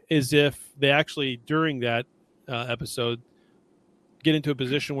one is if they actually during that episode get into a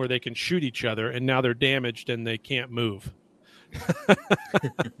position where they can shoot each other and now they're damaged and they can't move.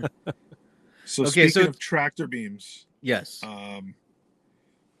 So speaking of tractor beams, yes,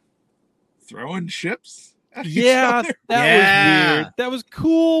 throwing ships at each that other? was weird. That was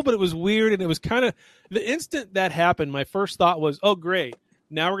cool, but it was weird, and it was kind of the instant that happened. My first thought was, "Oh, great!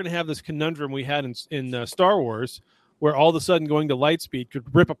 Now we're going to have this conundrum we had in Star Wars, where all of a sudden going to light speed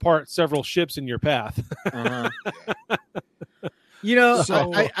could rip apart several ships in your path." I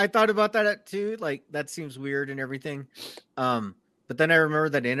thought about that too. Like that seems weird and everything. But then I remember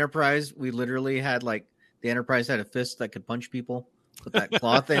that Enterprise, we literally had the Enterprise had a fist that could punch people with that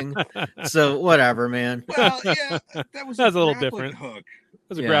claw thing. So whatever, man. Well, yeah, that was a little different. Hook. That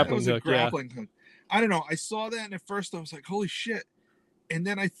was a grappling hook. Hook. I don't know. I saw that and at first I was like, holy shit. And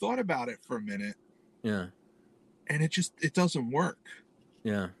then I thought about it for a minute. Yeah. And it doesn't work.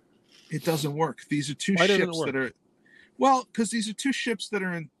 Yeah. It doesn't work. These are two ships that are because these are two ships that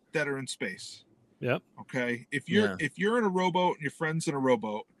are in space. Yep. Okay. If you're in a rowboat and your friend's in a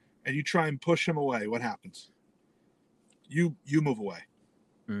rowboat and you try and push him away, what happens? You move away.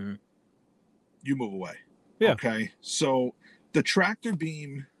 Mm-hmm. You move away. Yeah. Okay. So the tractor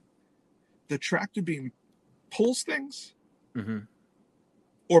beam pulls things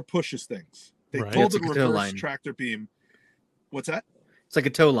or pushes things. They called it reverse tractor beam. What's that? It's like a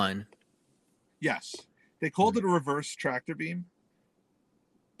tow line. Yes. They called it a reverse tractor beam,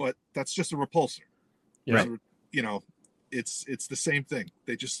 but that's just a repulsor. Right. So, it's the same thing.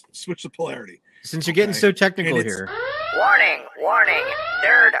 They just switch the polarity. Since you're getting so technical here. Warning,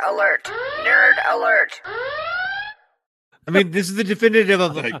 nerd alert. I mean, this is the definitive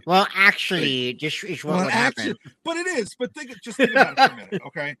of actually, just is what would happen. But it is. But think about it for a minute,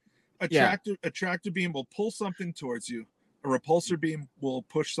 okay? A tractor beam will pull something towards you. A repulsor beam will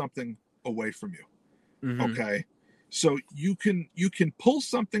push something away from you. Mm-hmm. Okay, so you can pull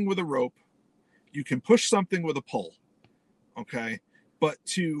something with a rope, you can push something with a pole, okay, but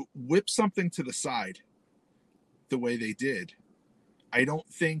to whip something to the side the way they did, I don't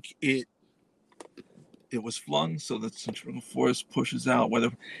think it was flung so that centrifugal force pushes out.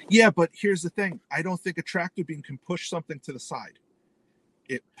 But here's the thing: I don't think a tractor beam can push something to the side.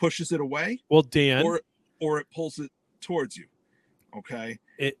 It pushes it away. Well, Dan, or it pulls it towards you. Okay.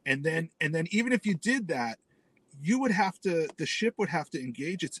 And then even if you did that, the ship would have to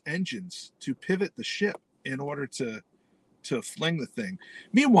engage its engines to pivot the ship in order to fling the thing.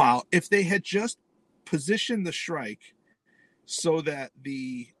 Meanwhile, if they had just positioned the Shrike so that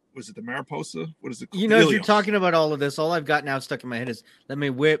the Mariposa? What is it called? If you're talking about all of this, all I've got now stuck in my head is let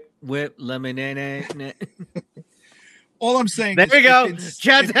me whip, let me na. All I'm saying there is we go.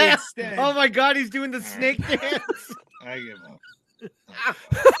 Instead, oh my god, he's doing the snake dance. I give up.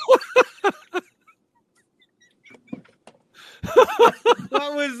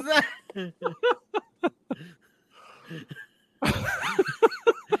 What was that?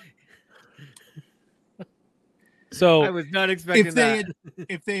 So I was not expecting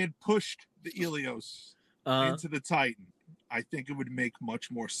if they had pushed the Ilios into the Titan, I think it would make much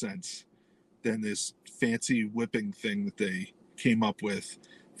more sense than this fancy whipping thing that they came up with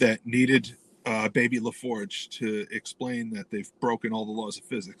that needed Baby LaForge to explain that they've broken all the laws of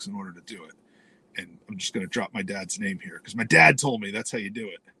physics in order to do it. And I'm just going to drop my dad's name here because my dad told me that's how you do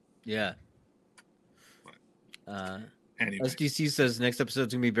it. Yeah. Anyway. SDC says next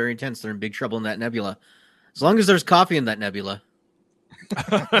episode's going to be very intense. They're in big trouble in that nebula. As long as there's coffee in that nebula.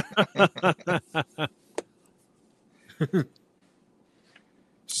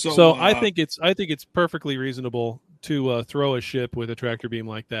 So I think it's perfectly reasonable to throw a ship with a tractor beam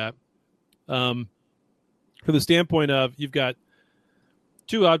like that. For the standpoint of you've got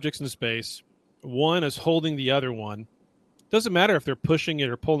two objects in space. One is holding the other one. Doesn't matter if they're pushing it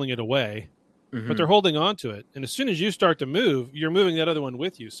or pulling it away, but they're holding on to it. And as soon as you start to move, you're moving that other one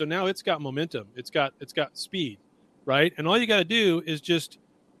with you. So now it's got momentum. It's got speed, right? And all you got to do is just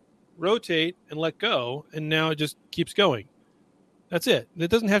rotate and let go, and now it just keeps going. That's it. It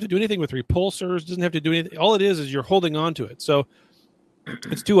doesn't have to do anything with repulsors. It doesn't have to do anything. All it is you're holding on to it. So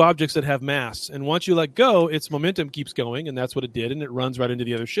it's two objects that have mass. And once you let go, its momentum keeps going, and that's what it did, and it runs right into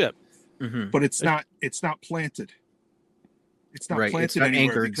the other ship. But it's not planted. It's not right. planted It's not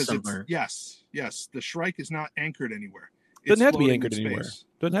anywhere anchored because somewhere. yes. The Shrike is not anchored anywhere. Doesn't have to be anchored anywhere.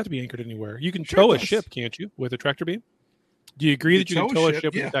 Doesn't have to be anchored anywhere. You can tow a ship, can't you, with a tractor beam? Do you agree that you can tow a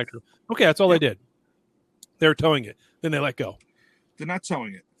ship with a tractor beam? Okay, that's all they did. They were towing it. Then they let go. They're not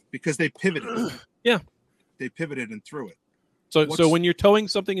towing it because they pivoted. Yeah. They pivoted and threw it. So when you're towing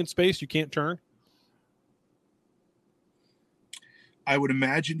something in space, you can't turn? I would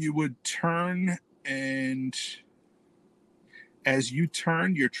imagine you would turn, and as you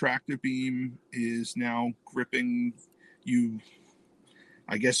turn, your tractor beam is now gripping you.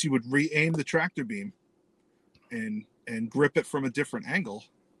 I guess you would re-aim the tractor beam and grip it from a different angle.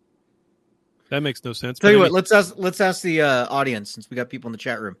 That makes no sense. Tell you what, let's ask the audience, since we got people in the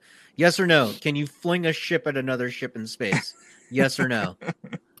chat room. Yes or no? Can you fling a ship at another ship in space? Yes or no? The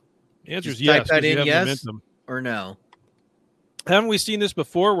answer is Just yes. type that in, yes momentum. or no. Haven't we seen this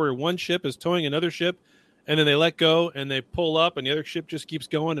before where one ship is towing another ship and then they let go and they pull up and the other ship just keeps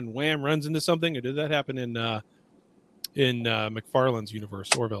going and wham, runs into something? Or did that happen in McFarlane's universe,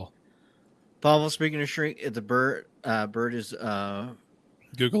 Orville? Pavel, speaking of shrink, the bird is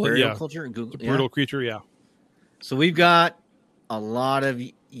Google it, yeah. Culture and Google, the brutal creature, yeah. So we've got a lot of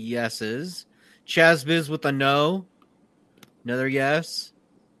yeses. Chazbiz with a no. Another yes.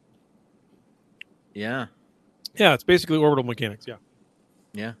 Yeah. Yeah, it's basically orbital mechanics, yeah.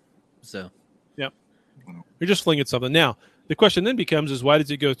 Yeah. So. Yep. You're just flinging something. Now, the question then becomes is why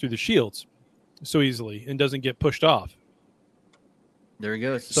does it go through the shields so easily and doesn't get pushed off? There he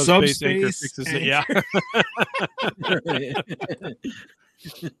goes. Subspace anchor fixes it. Yeah.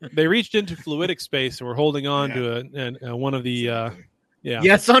 They reached into fluidic space and were holding on to one of the yeah.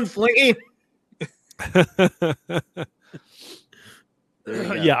 Yes, on flinging.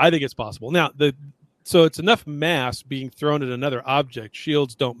 Yeah, I think it's possible. Now, so it's enough mass being thrown at another object.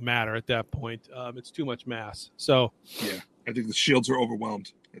 Shields don't matter at that point. It's too much mass. So yeah, I think the shields are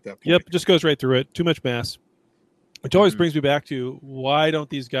overwhelmed at that point. Yep, it just goes right through it. Too much mass. Which always brings me back to why don't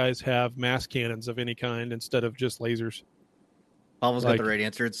these guys have mass cannons of any kind instead of just lasers? Pavel's got the right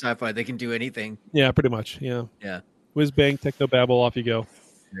answer. It's sci-fi. They can do anything. Yeah, pretty much. Yeah. Yeah. Whiz bang, technobabble, off you go.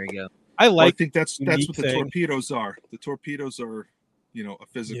 There you go. I think that's what the torpedoes are. The torpedoes are, a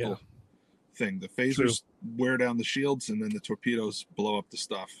physical thing. The phasers wear down the shields, and then the torpedoes blow up the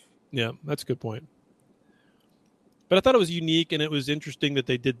stuff. Yeah, that's a good point. But I thought it was unique, and it was interesting that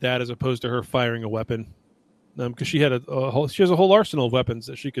they did that as opposed to her firing a weapon, because she had she has a whole arsenal of weapons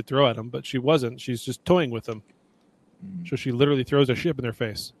that she could throw at them, but she wasn't. She's just toying with them. So she literally throws a ship in their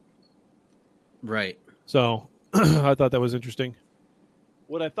face. Right. So I thought that was interesting.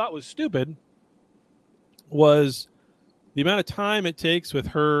 What I thought was stupid was the amount of time it takes with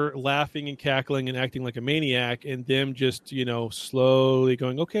her laughing and cackling and acting like a maniac, and them just slowly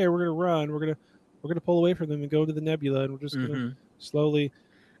going, okay, we're gonna run, we're gonna pull away from them and go to the nebula, and we're just gonna slowly.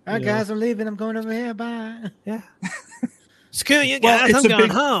 All right, guys, I'm leaving. I'm going over here. Bye. Yeah. Screw you guys. I'm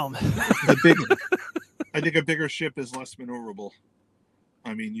going home. I think a bigger ship is less maneuverable.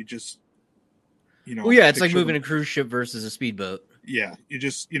 I mean, you just, Well, yeah, it's like moving a cruise ship versus a speedboat. Yeah, you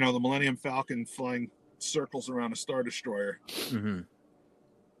just, the Millennium Falcon flying circles around a Star Destroyer. Mm-hmm.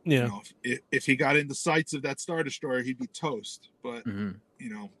 Yeah. If he got in the sights of that Star Destroyer, he'd be toast. But,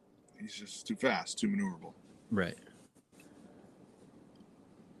 he's just too fast, too maneuverable. Right.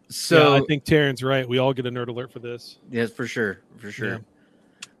 So I think Taryn's right. We all get a nerd alert for this. Yes, for sure. For sure.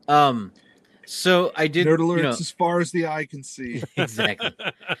 Yeah. So I did nerd alerts as far as the eye can see. Exactly.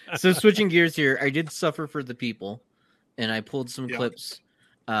 So switching gears here, I did suffer for the people, and I pulled some clips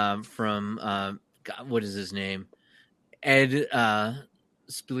from God, what is his name? Ed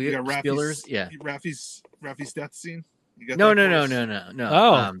Spillers. Yeah. Rafi's death scene. You got No.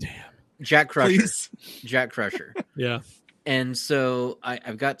 Oh, damn. Jack Crusher. Please. Jack Crusher. Yeah. And so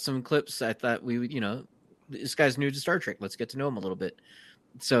I've got some clips. I thought we would, this guy's new to Star Trek. Let's get to know him a little bit.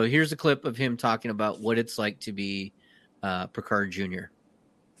 So here's a clip of him talking about what it's like to be Picard Jr.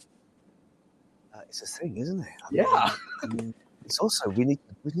 It's a thing, isn't it? Yeah. I mean, it's also we need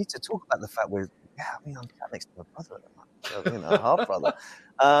to talk about the fact I'm sat next to my brother, half brother.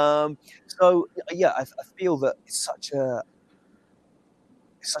 So yeah, I feel that it's such an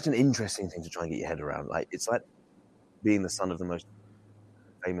interesting thing to try and get your head around. Like it's like being the son of the most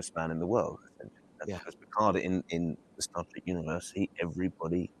famous man in the world. Yeah, because Picard in the Star Trek universe,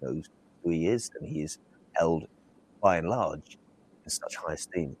 everybody knows who he is, and he is held by and large in such high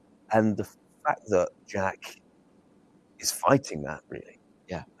esteem. And the fact that Jack is fighting that, really,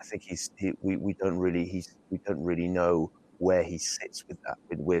 I think we don't really know where he sits with that.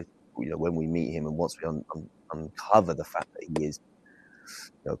 With when we meet him, and once we uncover the fact that he is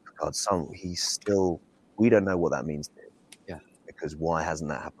Picard's son, we don't know what that means to him. Yeah, because why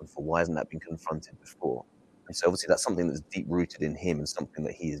hasn't that happened before? Why hasn't that been confronted before? And so obviously that's something that's deep rooted in him, and something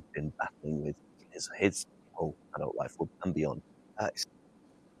that he has been battling with his whole adult life and beyond. So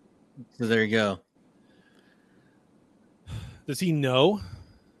there you go. Does he know?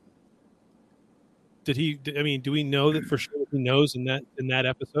 Do we know that for sure he knows in that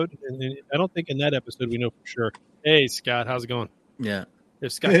episode? And I don't think in that episode we know for sure. Hey, Scott, how's it going? Yeah.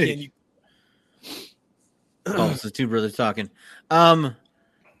 If Scott can't... Oh, it's the two brothers talking.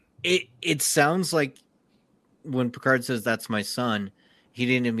 It sounds like when Picard says that's my son, he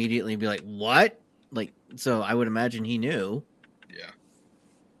didn't immediately be like, what? Like, so I would imagine he knew.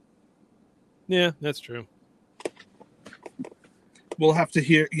 Yeah, that's true. We'll have to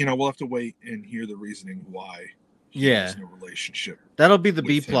hear, we'll have to wait and hear the reasoning why there's no relationship. That'll be the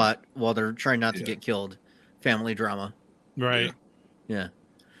B plot while they're trying not to get killed. Family drama. Right. Yeah.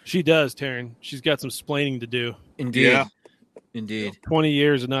 She does, Taryn. She's got some splaining to do. Indeed. Yeah. Indeed. 20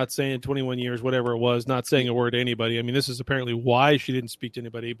 years of not saying, 21 years, whatever it was, not saying a word to anybody. I mean, this is apparently why she didn't speak to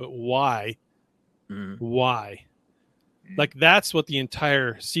anybody, but why? Why? Like, that's what the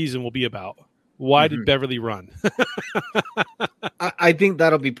entire season will be about. Why did Beverly run? I think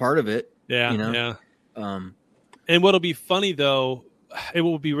that'll be part of it. Yeah. Yeah. And what'll be funny, though, it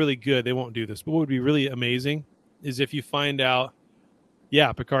will be really good. They won't do this, but what would be really amazing is if you find out,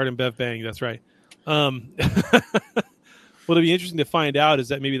 Picard and Bev bang. That's right. What'll be interesting to find out is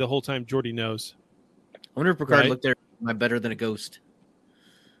that maybe the whole time Geordi knows. I wonder if Picard looked at her, am I better than a ghost?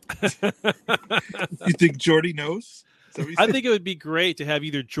 You think Geordi knows? I think it would be great to have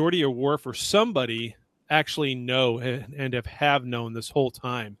either Geordi or Worf or somebody actually know and have known this whole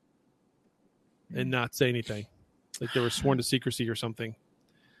time and not say anything. Like they were sworn to secrecy or something.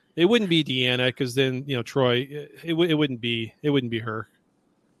 It wouldn't be Deanna because then, Troy, it wouldn't be her.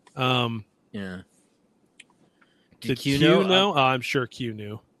 Yeah. Did Q know? I'm sure Q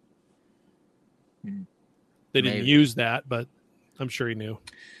knew. They didn't use that, but I'm sure he knew.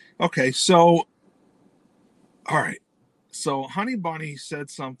 Okay, so all right. So Honey Bunny said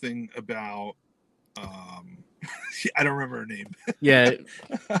something about I don't remember her name. Yeah.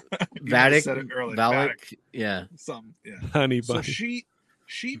 Vatic. Said it earlier. Valak. Yeah. Something. Yeah. Honey Bunny. So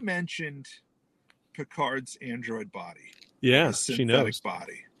she mentioned Picard's android body. Yeah, she knows.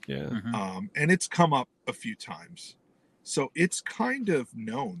 Body. Yeah. And it's come up a few times. So it's kind of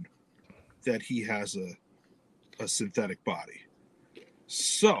known that he has a synthetic body.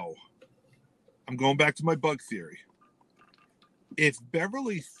 So I'm going back to my bug theory. If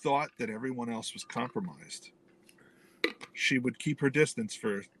Beverly thought that everyone else was compromised, she would keep her distance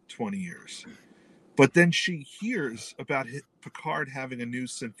for 20 years. But then she hears about Picard having a new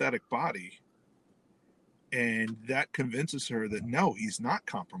synthetic body, and that convinces her that no, he's not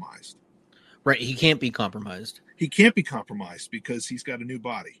compromised. Right, he can't be compromised. He can't be compromised because he's got a new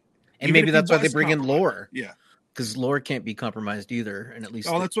body. And even maybe that's why they bring in Lore. Yeah. Because Lore can't be compromised either, and at least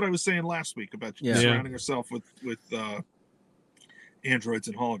that's what I was saying last week about surrounding herself with androids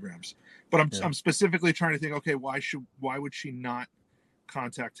and holograms. But I'm specifically trying to think, okay, why would she not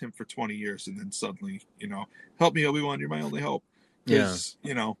contact him for 20 years and then suddenly, help me, Obi-Wan, you're my only hope. Because,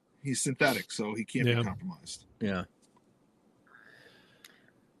 he's synthetic, so he can't be compromised. Yeah.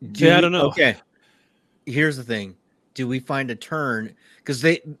 I don't know. Okay. Here's the thing. Do we find a turn? Because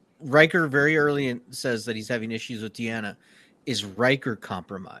Riker very early says that he's having issues with Deanna. Is Riker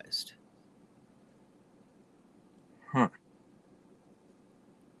compromised? Huh.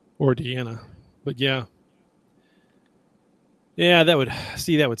 Or Deanna. But yeah. Yeah, that would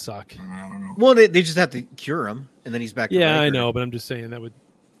suck. I don't know. Well, they just have to cure him, and then he's back to Yeah, Riker. I know, but I'm just saying that would,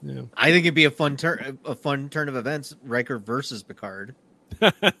 I think it'd be a fun turn of events, Riker versus Picard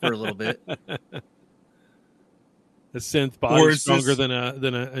for a little bit. A synth body is stronger than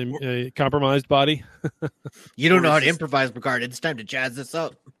a compromised body. You don't know how to improvise, Picard. It's time to jazz this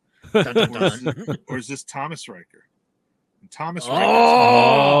up. Dun, dun, dun. Or is this Thomas Riker? And Thomas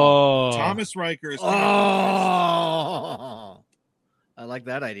Riker is. Oh, I like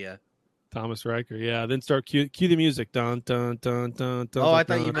that idea. Thomas Riker, yeah. Then start cue the music. Dun dun dun dun dun. Oh, I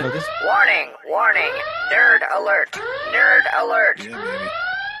thought you meant this. Warning, warning, nerd alert, nerd alert. Yeah,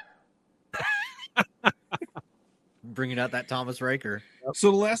 baby. Bringing out that Thomas Riker. So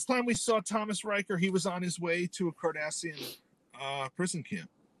the last time we saw Thomas Riker, he was on his way to a Cardassian prison camp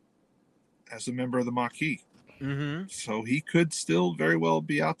as a member of the Maquis. Mm-hmm. So he could still very well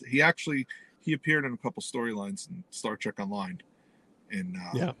be out there. He appeared in a couple storylines in Star Trek Online, and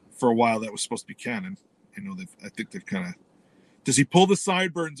for a while that was supposed to be canon. I think they've kind of. Does he pull the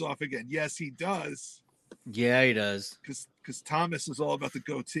sideburns off again? Yes, he does. Yeah, he does. Because Thomas is all about the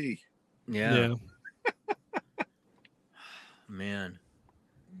goatee. Yeah. Man.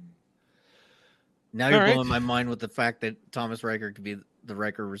 Now you're blowing my mind with the fact that Thomas Riker could be the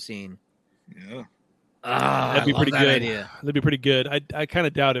Riker we're seeing. Yeah. That'd be pretty good. Idea. That'd be pretty good. I kind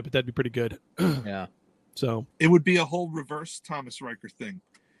of doubt it, but that'd be pretty good. Yeah. So it would be a whole reverse Thomas Riker thing.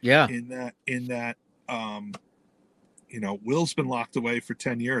 Yeah. In that Will's been locked away for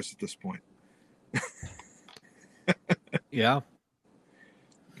 10 years at this point. Yeah.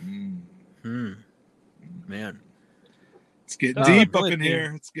 Man. It's getting deep up in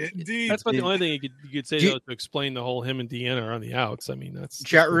here. It's getting deep. That's about the only thing you could say though, to explain the whole him and Deanna are on the outs. I mean, that's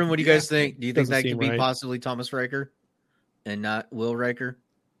chat room. What do you guys think? Do you think that could be right. possibly Thomas Riker and not Will Riker?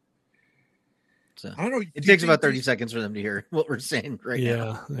 So I don't know. It takes about 30 seconds for them to hear what we're saying right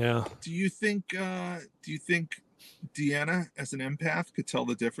now. Yeah. Do you think Deanna, as an empath, could tell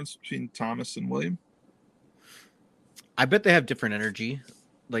the difference between Thomas and William? I bet they have different energy.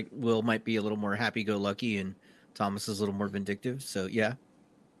 Like Will might be a little more happy-go-lucky, and Thomas is a little more vindictive. So yeah.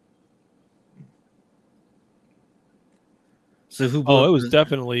 So who? Oh, it was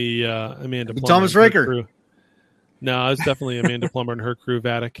definitely Amanda Plummer. Thomas Riker. No, it was definitely Amanda Plummer and her crew,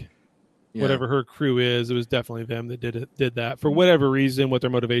 Vatic. Yeah. Whatever her crew is, it was definitely them that did that. For whatever reason, what their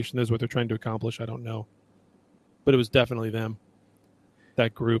motivation is, what they're trying to accomplish, I don't know. But it was definitely them.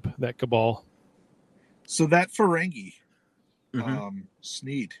 That group, that cabal. So that Ferengi,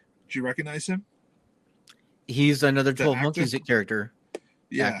 Sneed, did you recognize him? He's another 12 Monkeys character.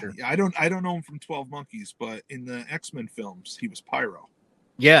 Yeah, actor. I don't know him from 12 Monkeys, but in the X-Men films, he was Pyro.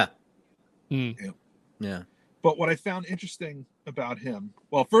 Yeah. Yeah. But what I found interesting about him,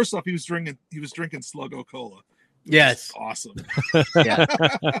 well, first off, he was drinking Sluggo Cola. Yes. Awesome. Yeah.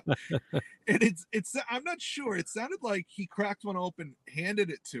 And it's I'm not sure. It sounded like he cracked one open,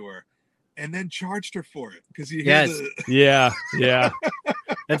 handed it to her, and then charged her for it. Because you hear Yeah.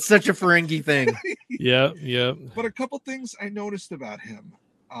 That's such a Ferengi thing. Yeah. But a couple things I noticed about him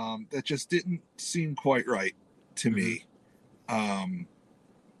that just didn't seem quite right to me.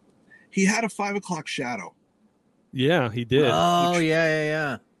 He had a 5 o'clock shadow. Yeah, he did. Oh,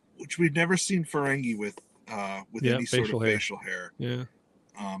 yeah. Which we've never seen Ferengi with any sort of facial hair. Yeah.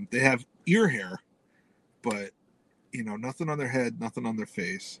 They have ear hair, but nothing on their head, nothing on their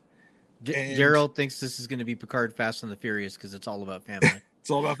face. Gerald thinks this is going to be Picard Fast and the Furious because it's all about family. It's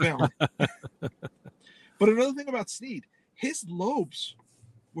all about family. But another thing about Sneed, his lobes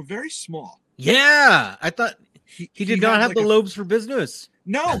were very small. Yeah, I thought he did not have the lobes for business.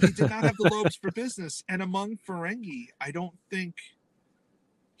 No, he did not have the lobes for business. And among Ferengi, I don't think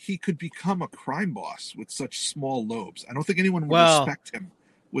he could become a crime boss with such small lobes. I don't think anyone would respect him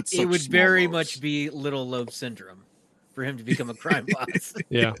with such small lobes. It would very much be little lobe syndrome for him to become a crime boss.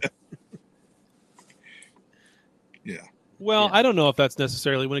 Yeah. Yeah. Well, I don't know if that's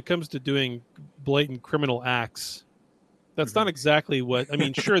necessarily when it comes to doing blatant criminal acts. That's not exactly what I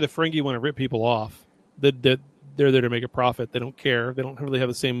mean. Sure, the Ferengi want to rip people off. They're there to make a profit. They don't care. They don't really have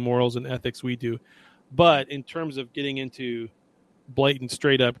the same morals and ethics we do. But in terms of getting into blatant,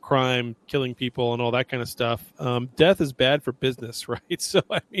 straight up crime, killing people, and all that kind of stuff, death is bad for business, right? So,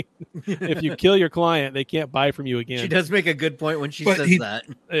 I mean, if you kill your client, they can't buy from you again. She does make a good point when she says that.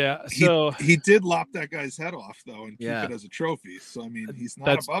 Yeah. So he did lop that guy's head off though, and keep it as a trophy. So I mean, he's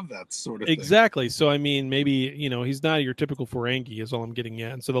not above that sort of thing. Exactly. So I mean, maybe he's not your typical Ferengi, is all I'm getting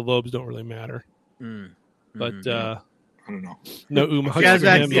at, and so the lobes don't really matter. But I don't know. No umaks for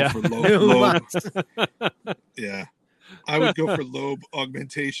him. Yeah. Yeah. I would go for lobe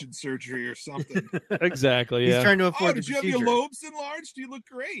augmentation surgery or something. Exactly. Yeah. He's trying to afford Did you have your lobes enlarged? You look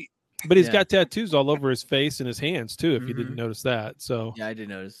great. But he's got tattoos all over his face and his hands too. If you didn't notice that, so yeah, I did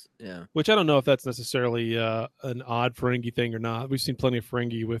notice. Yeah, which I don't know if that's necessarily an odd Ferengi thing or not. We've seen plenty of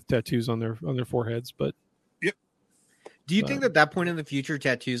Ferengi with tattoos on their foreheads, but yep. Do you think at that point in the future,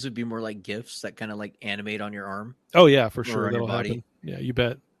 tattoos would be more like gifts that kind of like animate on your arm? Oh yeah, for sure, on your that'll body. happen. Yeah, you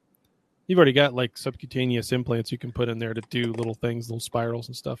bet. You've already got like subcutaneous implants you can put in there to do little things, little spirals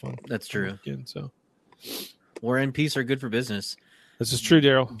and stuff on. That's true. Skin, so War and Peace are good for business. This is true,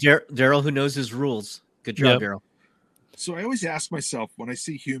 Daryl. Daryl, who knows his rules. Good job, Daryl. So I always ask myself when I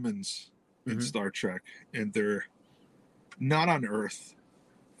see humans in Mm-hmm. Star Trek and they're not on Earth,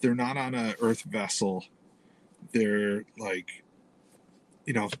 they're not on a Earth vessel, they're like,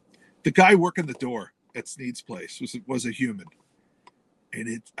 the guy working the door at Sneed's place was a human.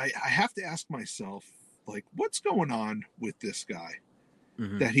 And I have to ask myself, like, what's going on with this guy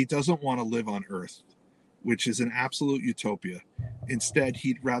that he doesn't want to live on Earth, which is an absolute utopia. Instead,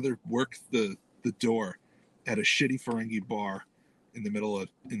 he'd rather work the door at a shitty Ferengi bar in the middle of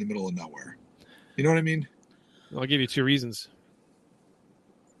nowhere. You know what I mean? I'll give you two reasons.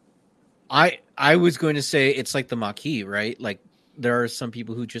 I was going to say it's like the Maquis, right? Like there are some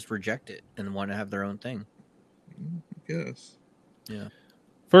people who just reject it and want to have their own thing. I guess. Yeah.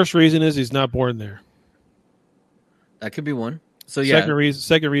 First reason is he's not born there. That could be one. So yeah.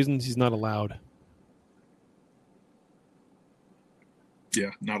 Second reason he's not allowed.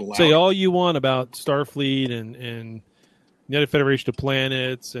 Yeah, not allowed. Say all you want about Starfleet and United Federation of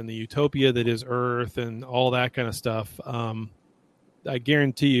Planets and the utopia that is Earth and all that kind of stuff. I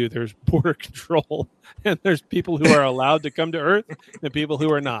guarantee you there's border control and there's people who are allowed to come to Earth and people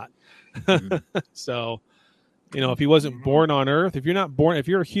who are not. So, if he wasn't born on Earth, if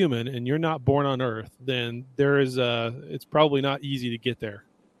you're a human and you're not born on Earth, then it's probably not easy to get there.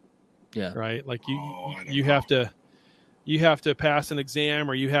 Yeah. Right. Like you have to pass an exam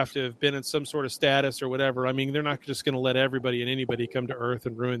or you have to have been in some sort of status or whatever. I mean, they're not just going to let everybody and anybody come to Earth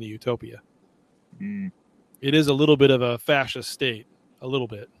and ruin the utopia. It is a little bit of a fascist state, a little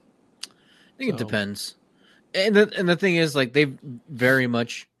bit. I think it depends. And the thing is, like, they very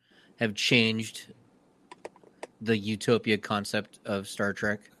much have changed the utopia concept of Star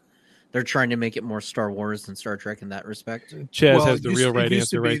Trek. They're trying to make it more Star Wars than Star Trek in that respect. Chaz has the real right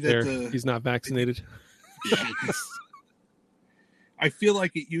answer right there. He's not vaccinated. Yeah. I feel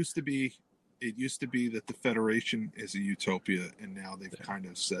like it used to be that the Federation is a utopia, and now they've kind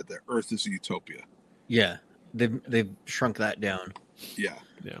of said that Earth is a utopia. Yeah, they've shrunk that down. Yeah.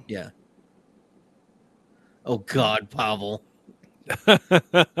 Oh God, Pavel.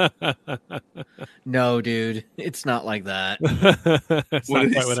 No, dude, it's not like that. That's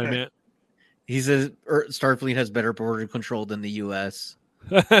not quite what I meant. He says Starfleet has better border control than the U.S.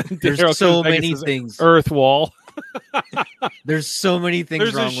 There's so many things. Earth wall. There's so many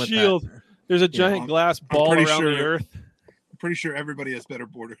things wrong with shield. That. There's a giant glass ball around the Earth. I'm pretty sure everybody has better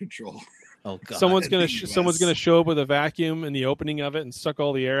border control. Oh God! Someone's gonna show up with a vacuum in the opening of it and suck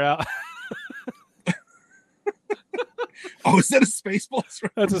all the air out. Oh, is that a Spaceballs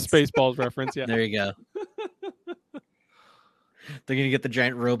reference? That's a Spaceballs reference. Yeah. There you go. They're gonna get the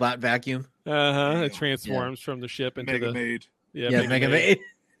giant robot vacuum. It transforms from the ship into Mega Maid. Mega Maid.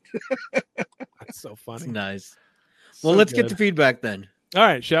 That's so funny. It's nice. Well, let's get to feedback then. All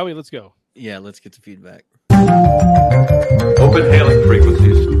right, shall we? Let's go. Yeah, let's get to feedback. Open hailing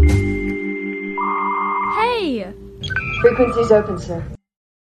frequencies. Hey! Frequencies open, sir.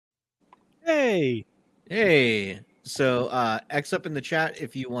 Hey. So, X up in the chat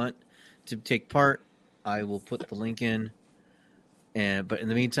if you want to take part. I will put the link in. But in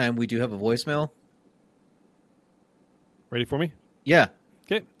the meantime, we do have a voicemail. Ready for me? Yeah.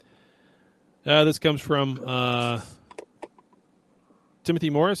 Okay. This comes from Timothy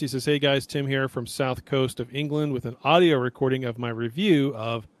Morris. He says, "Hey guys, Tim here from South Coast of England with an audio recording of my review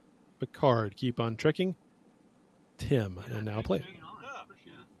of Picard. Keep on trekking, Tim." And now play.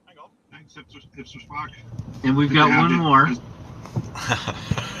 And we've got one more.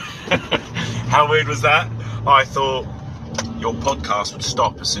 How weird was that? I thought your podcast would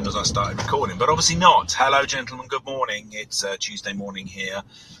stop as soon as I started recording, but obviously not. Hello, gentlemen. Good morning. It's Tuesday morning here.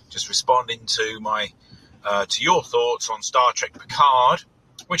 Just responding to my to your thoughts on Star Trek Picard,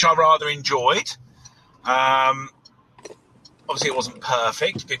 which I rather enjoyed. Obviously, it wasn't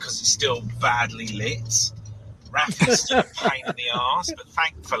perfect because it's still badly lit. Raf is still a pain in the arse, but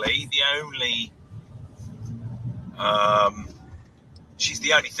thankfully, she's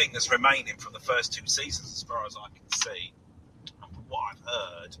the only thing that's remaining from the first two seasons, as far as I can see. And from what I've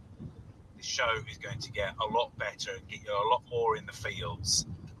heard, this show is going to get a lot better and get you a lot more in the fields.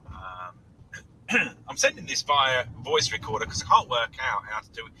 I'm sending this via voice recorder because I can't work out how to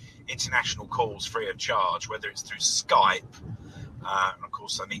do international calls free of charge, whether it's through Skype. And of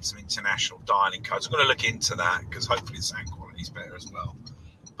course, I need some international dialing codes. I'm going to look into that because hopefully the sound quality is better as well.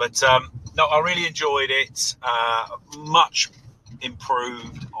 But no, I really enjoyed it. Much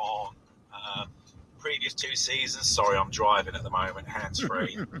improved on previous 2 seasons. Sorry, I'm driving at the moment,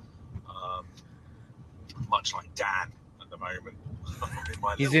 hands-free. Much like Dan at the moment.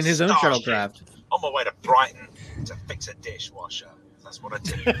 He's in his own shuttlecraft. On my way to Brighton to fix a dishwasher. That's what I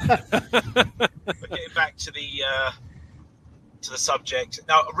do. But getting back to the subject,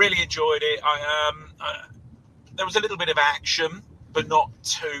 now I really enjoyed it. There was a little bit of action, but not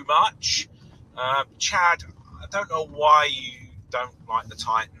too much. Chad, I don't know why you don't like the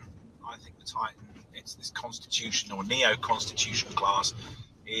Titan. I think the Titan, it's this constitutional or neo-constitutional class,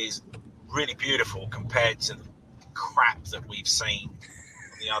 is really beautiful compared to the crap that we've seen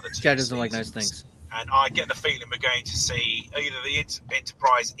on the other two. Chad doesn't like nice things. And I get the feeling we're going to see either the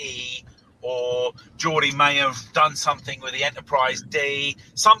Enterprise E, or Geordie may have done something with the Enterprise D.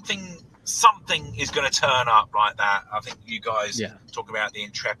 Something is going to turn up like that. I think you guys talk about the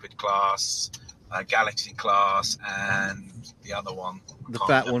Intrepid class, Galaxy class, and the other one. The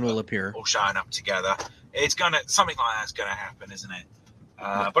fat one will appear. All showing up together. Something like that's going to happen, isn't it?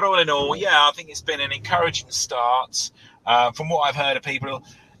 But all in all, I think it's been an encouraging start. From what I've heard of people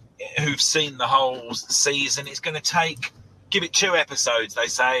who've seen the whole season, it's going to give it 2 episodes, they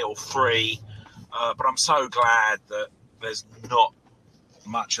say, or 3. But I'm so glad that there's not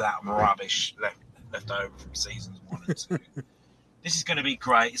much of that rubbish left over from seasons 1 and 2. This is going to be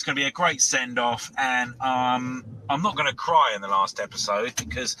great. It's going to be a great send-off, and I'm not going to cry in the last episode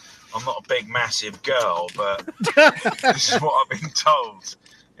because I'm not a big, massive girl, but this is what I've been told.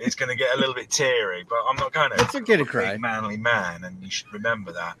 It's going to get a little bit teary, but I'm not going to. It's okay to cry. Big, manly man, and you should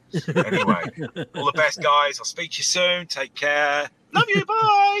remember that. Anyway, all the best, guys. I'll speak to you soon. Take care. Love you.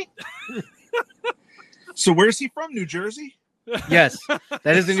 Bye. So where's he from? New Jersey? Yes,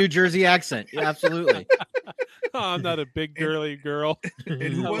 that is a New Jersey accent. Yeah, absolutely. I'm not a big girly girl. And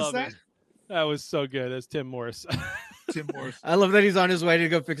who was that? That was so good. That's Tim Morris. Tim Morris. I love that he's on his way to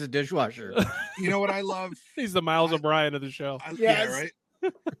go fix a dishwasher. You know what I love? He's the Miles O'Brien of the show. Yeah, right?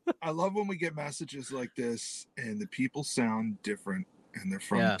 I love when we get messages like this and the people sound different and they're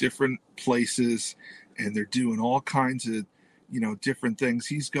from different places and they're doing all kinds of, different things.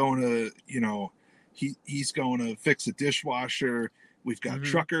 He's going to, he's going to fix a dishwasher. We've got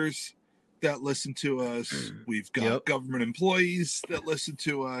truckers that listen to us. We've got government employees that listen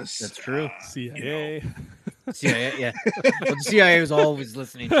to us. That's true. CIA. CIA, yeah. Well, the CIA is always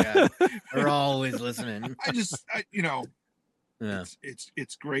listening, Chad. They're always listening.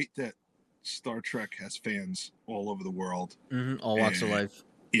 It's great that Star Trek has fans all over the world. All walks of life.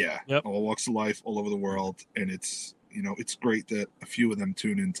 Yeah. Yep. All walks of life all over the world. And it's great that a few of them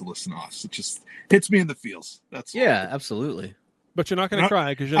tune in to listen to us. It just hits me in the feels. That's all. Yeah, absolutely. But you're not going to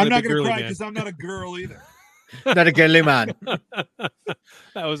cry because you're I'm not going to cry man. because I'm not a girl either. Not a girly man.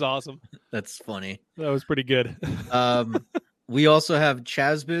 That was awesome. That's funny. That was pretty good. We also have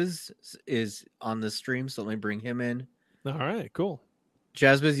Chazbiz is on the stream, so let me bring him in. All right, cool.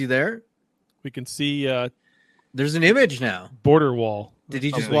 Chazbiz, you there? We can see there's an image now. Border wall. Did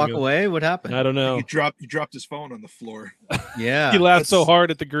he just walk away? What happened? I don't know. He dropped his phone on the floor. Yeah. He laughed so hard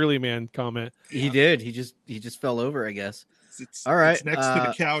at the girly man comment. He did. He just fell over, I guess. All right. It's next to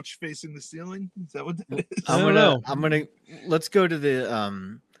the couch facing the ceiling. Is that what that is? I'm gonna let's go to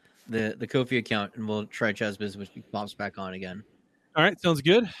the Ko-fi account and we'll try Chazbiz, which pops back on again. All right, sounds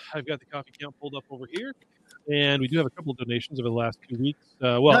good. I've got the coffee account pulled up over here. And we do have a couple of donations over the last 2 weeks.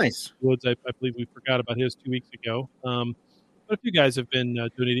 Nice. Woods, I believe we forgot about his 2 weeks ago. But a few guys have been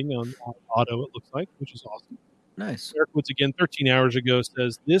donating on auto, it looks like, which is awesome. Nice. Eric Woods, again, 13 hours ago,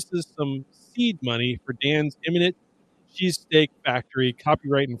 says, this is some seed money for Dan's imminent cheesesteak factory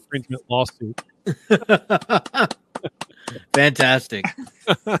copyright infringement lawsuit. Fantastic.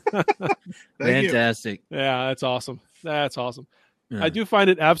 Fantastic. Yeah, that's awesome. That's awesome. Yeah. I do find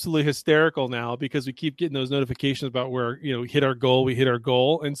it absolutely hysterical now because we keep getting those notifications about where, we hit our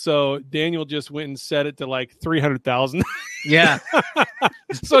goal. And so Daniel just went and set it to like 300,000. Yeah.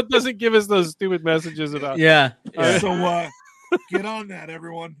 So it doesn't give us those stupid messages about. Yeah. So get on that,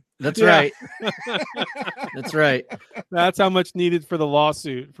 everyone. That's right. That's right. That's how much needed for the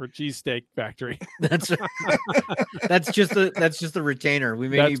lawsuit for Cheesesteak Factory. That's just the retainer. We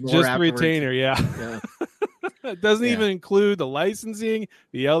may need more just the afterwards. retainer. Yeah. It doesn't even include the licensing,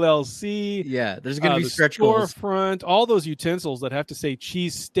 the LLC. Yeah, there's going to be the stretch goals. storefront, all those utensils that have to say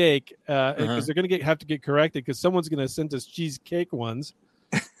cheese steak because they're going to have to get corrected because someone's going to send us cheesecake ones.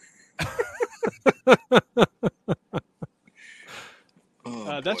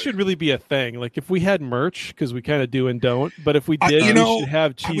 That should really be a thing. Like if we had merch, because we kind of do and don't, but if we did, we should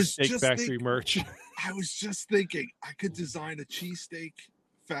have Cheesesteak Factory merch. I was just thinking I could design a Cheesesteak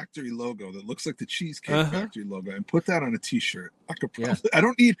Factory logo that looks like the Cheesecake Factory logo and put that on a T-shirt. I could probably. I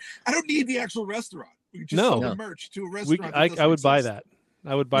don't need the actual restaurant. We can just sell the merch to a restaurant. I would buy that.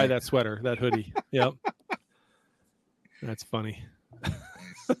 I would buy that sweater, that hoodie. Yep. That's funny.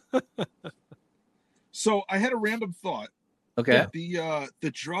 So I had a random thought. Okay.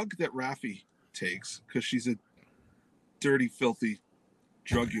 The drug that Raffi takes, because she's a dirty, filthy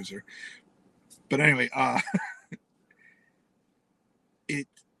drug user. But anyway,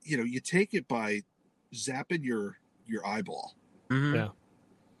 you take it by zapping your eyeball. Mm-hmm. Yeah.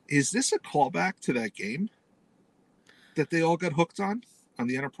 Is this a callback to that game that they all got hooked on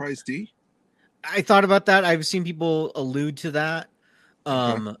the Enterprise D? I thought about that. I've seen people allude to that.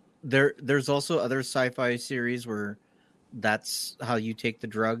 There's also other sci-fi series where that's how you take the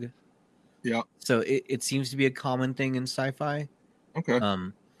drug. Yeah. So it seems to be a common thing in sci-fi. Okay.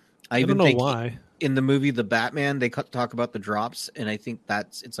 I don't know why. In the movie The Batman, they talk about the drops, and I think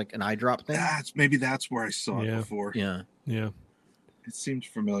it's like an eye drop thing. Maybe that's where I saw it before. Yeah. Yeah. It seems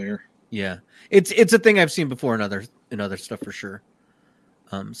familiar. Yeah. It's a thing I've seen before in other stuff for sure.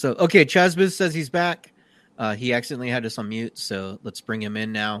 So okay, Chazbiz says he's back. He accidentally had us on mute, so let's bring him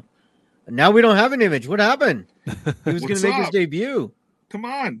in now. Now we don't have an image. What happened? He was going to make his debut. Come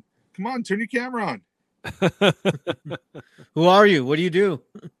on, turn your camera on. Who are you? What do you do?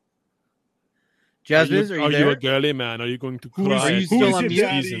 Chazbiz, are you there? Are you a girly man? Are you going to cry? Are you still on mute?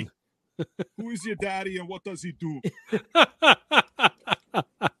 Daddy? Who is your daddy and what does he do?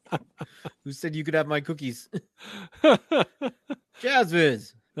 Who said you could have my cookies?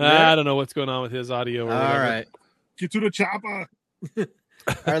 Chazbiz. I don't know what's going on with his audio. All right. Get to the chopper.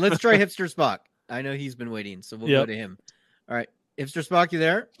 All right, let's try Hipster Spock. I know he's been waiting, so we'll go to him. All right. Hipster Spock, you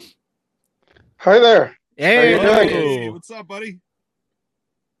there? Hi there. Hey, hey, what's up, buddy?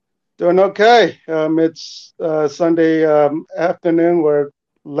 Doing okay. It's Sunday afternoon. We're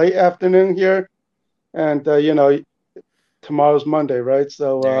late afternoon here. And, tomorrow's Monday, right?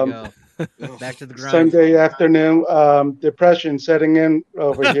 So there you go. Back to the grind. Sunday afternoon, depression setting in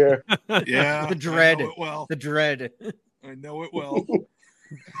over here. Yeah. The dread. I know it well. The dread. I know it well.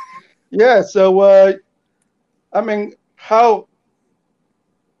 Yeah, so, how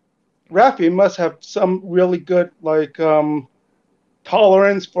Raffi must have some really good,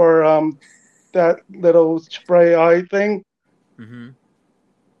 tolerance for that little spray eye thing.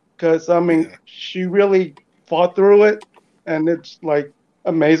 Because, she really fought through it, and it's,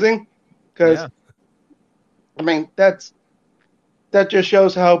 amazing. Because, that just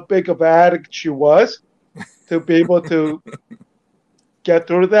shows how big of an addict she was to be able to get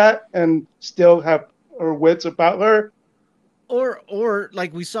through that and still have her wits about her. Or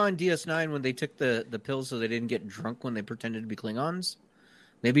like we saw in DS9 when they took the pills so they didn't get drunk when they pretended to be Klingons.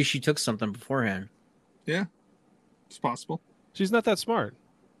 Maybe she took something beforehand. Yeah, it's possible. She's not that smart.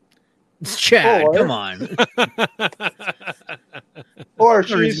 Chad, come on. Or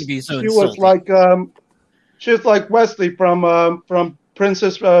she was like Wesley from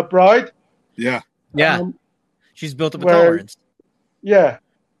Princess Bride. Yeah. Yeah. She's built up a tolerance. Yeah.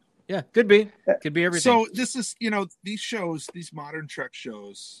 Yeah, could be. Could be everything. So this is, these shows, these modern Trek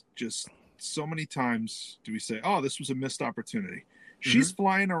shows, just so many times do we say, oh, this was a missed opportunity. She's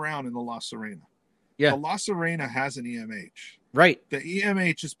flying around in the La Sirena. Yeah. The La Sirena has an EMH. Right. The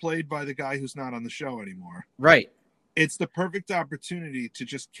EMH is played by the guy who's not on the show anymore. Right. It's the perfect opportunity to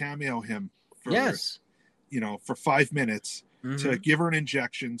just cameo him for, for 5 minutes to give her an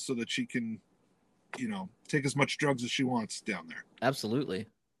injection so that she can, take as much drugs as she wants down there. Absolutely.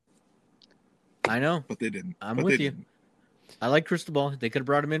 I know. But they didn't. I'm with you. I like Cristobal. They could have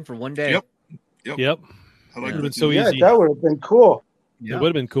brought him in for one day. Yep. I like it would it. So easy. That would have been cool. It would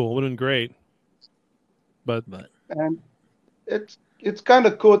have been cool. It would have been great. But and it's kind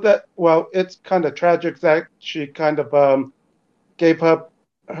of cool that it's kind of tragic that she kind of gave up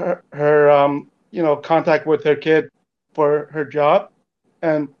her contact with her kid for her job,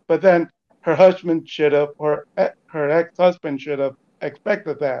 but then her husband should have, or her ex-husband should have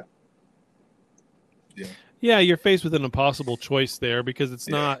expected that. Yeah, you're faced with an impossible choice there because it's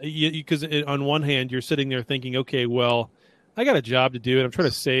not because on one hand you're sitting there thinking, okay, well, I got a job to do and I'm trying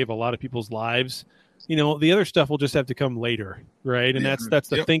to save a lot of people's lives. the other stuff will just have to come later, right? And that's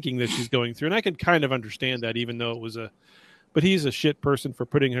the Yep. thinking that she's going through. And I can kind of understand that, even though it was but he's a shit person for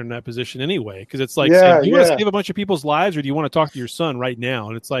putting her in that position anyway. Because it's like, saying, do you want to save a bunch of people's lives, or do you want to talk to your son right now?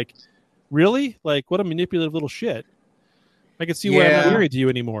 And it's like, really? Like, what a manipulative little shit. I can see why I'm not married to you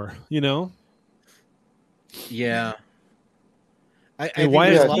anymore, Yeah. And why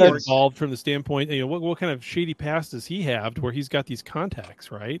is he involved from the standpoint, what kind of shady past does he have to where he's got these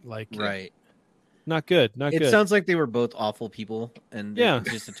contacts, right? Like, right. Not good. Not good. It sounds like they were both awful people, and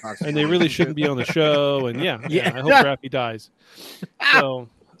just a toxic. And they really shouldn't be on the show. And I hope Raffi dies. So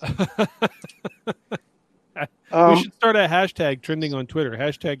we should start a hashtag trending on Twitter.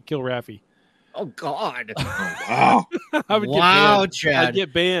 Hashtag kill Raffi. Oh God! Wow! Wow, Chad! I'd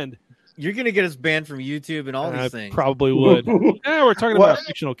get banned. You're gonna get us banned from YouTube and all these things. Probably would. We're talking about a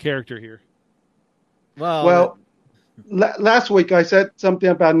fictional character here. Well, last week I said something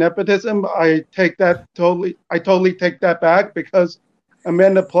about nepotism. I totally take that back, because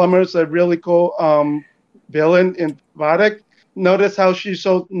Amanda Plummer's a really cool villain in Vadic. Notice how she's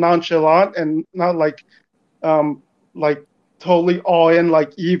so nonchalant and not like totally all in,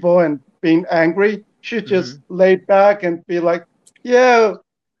 like evil and being angry. She's just laid back and be like, yeah,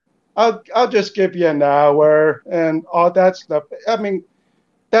 I'll just give you an hour and all that stuff. I mean,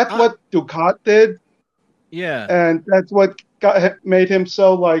 that's what Dukat did. Yeah. And that's what made him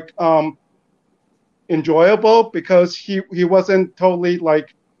so enjoyable, because he wasn't totally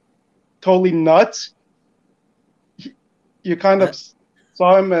nuts. You kind of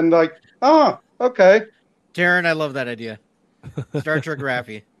saw him and like, okay. Darren, I love that idea. Star Trek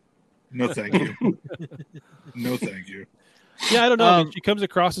Raffi. No, thank you. No, thank you. Yeah, I don't know. She comes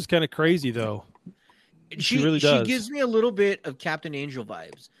across as kind of crazy, though. She really does. She gives me a little bit of Captain Angel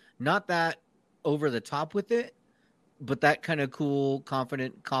vibes. Not that over the top with it, but that kind of cool,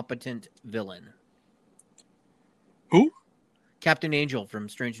 confident, competent villain. Who? Captain Angel from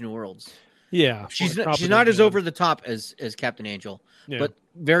Strange New Worlds. Yeah, she's not as over the top as Captain Angel, but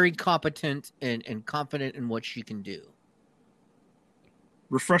very competent and confident in what she can do.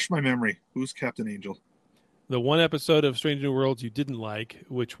 Refresh my memory. Who's Captain Angel? The one episode of Strange New Worlds you didn't like,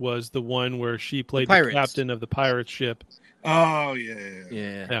 which was the one where she played the captain of the pirate ship. Oh,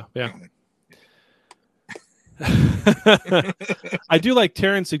 yeah. I do like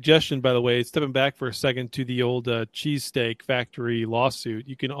Taryn's suggestion, by the way, stepping back for a second to the old cheesesteak factory lawsuit.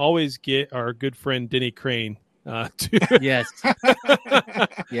 You can always get our good friend Denny Crane yes,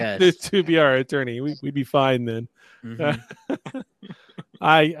 to be our attorney. We'd be fine then. Mm-hmm.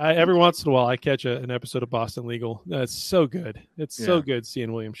 I every once in a while I catch an episode of Boston Legal. It's so good. It's so good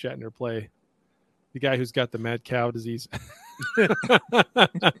seeing William Shatner play the guy who's got the mad cow disease.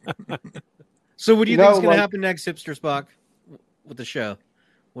 So what do you think is going to happen next, Hipster Spock, with the show?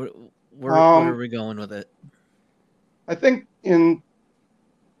 Where are we going with it? I think from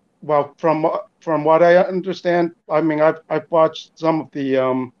what I understand, I mean, I've watched some of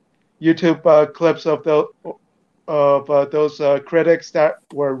the YouTube clips of those critics that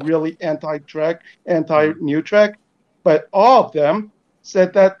were really anti-Trek, anti-New Trek, but all of them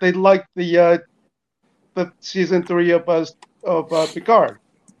said that they liked the season 3 of Picard.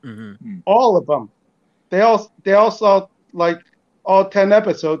 Mm-hmm. All of them. They all saw like all 10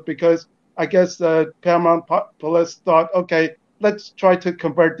 episodes, because I guess Paramount Plus thought, okay, let's try to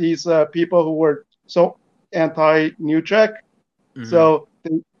convert these people who were so anti-New Trek. Mm-hmm. So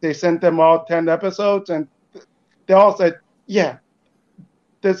they sent them all 10 episodes, and they all said, yeah,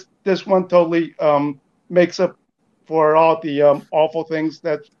 this one totally makes up for all the awful things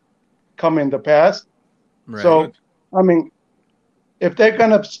that come in the past. Right. So, I mean, if they're going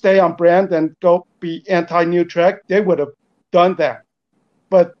to stay on brand and go be anti-New Trek, they would have done that.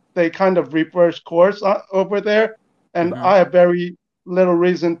 But they kind of reversed course over there. And I have very little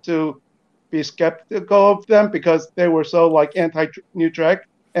reason to be skeptical of them, because they were so like anti-New Trek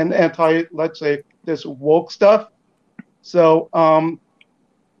and anti, let's say, this woke stuff. So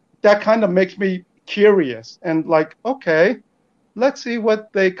that kind of makes me curious and like, okay, let's see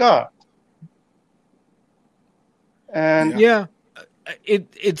what they got. And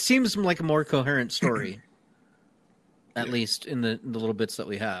it seems like a more coherent story, at least in the little bits that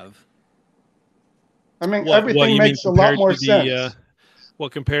we have. I mean, everything makes a lot more sense.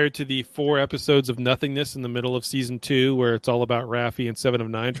 Compared to the 4 episodes of nothingness in the middle of season 2, where it's all about Raffi and 7 of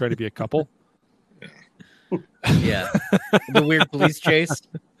 9 trying to be a couple. Yeah, the weird police chase.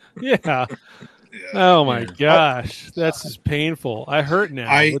 Yeah. Oh my gosh, that's just painful. I hurt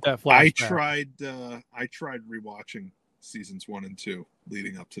now with that flashback. I tried rewatching seasons 1 and 2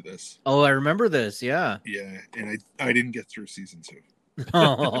 leading up to this. Oh, I remember this. Yeah, and I didn't get through season 2.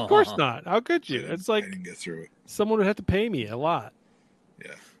 Of course not. How could you? It's like I didn't get through it. Someone would have to pay me a lot.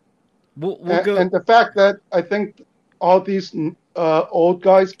 Yeah. We'll and, and the fact that I think all these old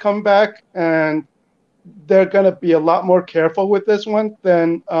guys come back and they're going to be a lot more careful with this one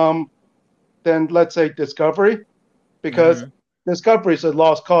than let's say Discovery, because Discovery is a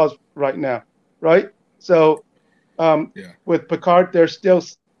lost cause right now, right? So with Picard, there's still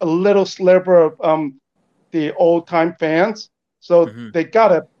a little sliver of the old time fans, so they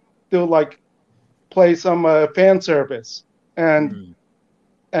gotta do like play some fan service and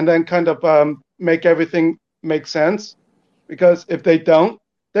then kind of make everything make sense, because if they don't,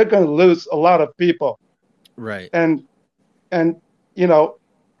 they're going to lose a lot of people. Right. And you know,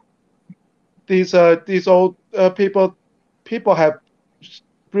 these old people have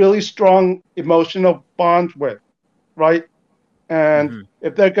really strong emotional bonds with, right? And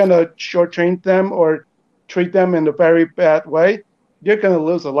if they're going to shortchange them or treat them in a very bad way, you're going to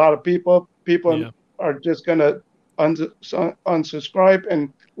lose a lot of people. People are just going to unsubscribe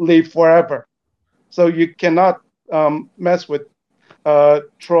and leave forever. So you cannot mess with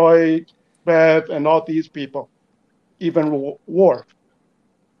Troy, Bev, and all these people, even Worf.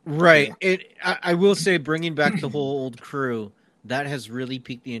 Right. I will say, bringing back the whole old crew, that has really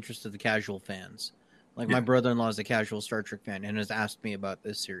piqued the interest of the casual fans. Like my brother-in-law is a casual Star Trek fan and has asked me about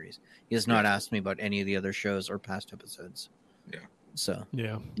this series. He has not asked me about any of the other shows or past episodes. Yeah. So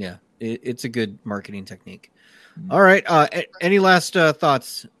yeah, it's a good marketing technique. All right. Any last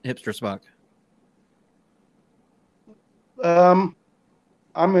thoughts, Hipster Spock?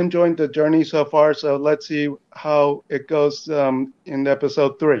 I'm enjoying the journey so far, so let's see how it goes in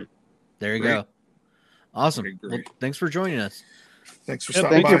episode 3. There you go. Awesome. Well, thanks for joining us. Thanks for stopping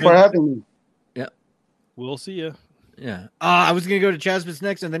Thank by. you for having me. Yeah. We'll see you. Yeah. I was going to go to Chazbis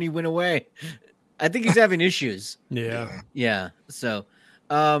next, and then he went away. I think he's having issues. Yeah. Yeah. So,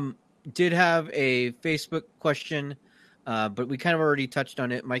 did have a Facebook question, but we kind of already touched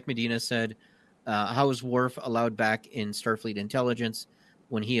on it. Mike Medina said, how was Worf allowed back in Starfleet Intelligence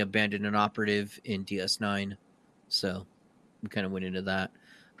when he abandoned an operative in DS9? So we kind of went into that.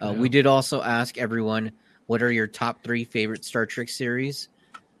 We did also ask everyone, what are your top 3 favorite Star Trek series?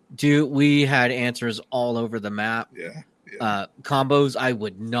 We had answers all over the map. Combos I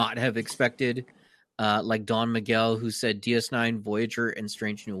would not have expected. Like Don Miguel, who said DS9, Voyager, and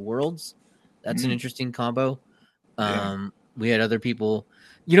Strange New Worlds. That's an interesting combo. We had other people,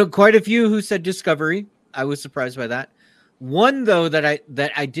 quite a few who said Discovery. I was surprised by that. One, though, that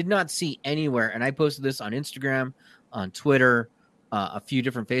I did not see anywhere, and I posted this on Instagram, on Twitter, a few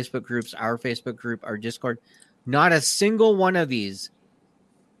different Facebook groups, our Facebook group, our Discord. Not a single one of these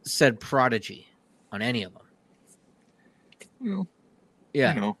said Prodigy on any of them. Well,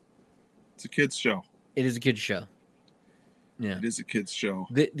 yeah, it's a kids show. It is a kids show. Yeah, it is a kids show.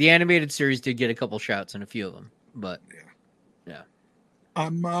 The animated series did get a couple shouts in a few of them, but yeah.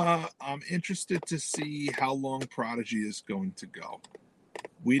 I'm interested to see how long Prodigy is going to go.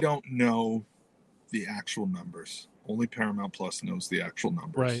 We don't know the actual numbers. Only Paramount Plus knows the actual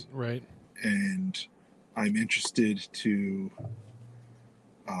numbers. Right. And I'm interested to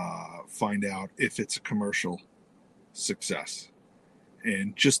find out if it's a commercial success.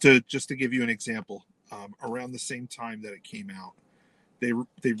 And just to give you an example, around the same time that it came out, they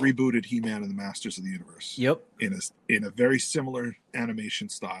rebooted He-Man and the Masters of the Universe. Yep. In a very similar animation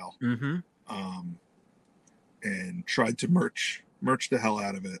style. Mm-hmm. And tried to merch the hell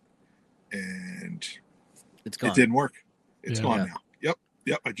out of it, and it's gone. It didn't work. It's gone Yeah. now.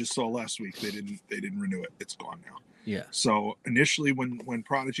 Yep. I just saw last week they didn't renew it. It's gone now. Yeah. So initially, when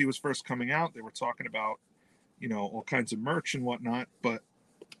Prodigy was first coming out, they were talking about all kinds of merch and whatnot, but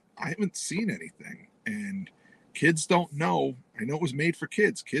I haven't seen anything, and kids don't know. I know it was made for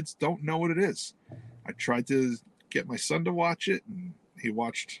kids. Kids don't know what it is. I tried to get my son to watch it, and he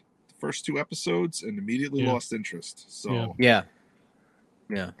watched the first 2 episodes and immediately lost interest. So yeah,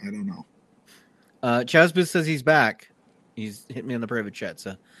 I don't know. Chazbis says he's back. He's hit me on the private chat,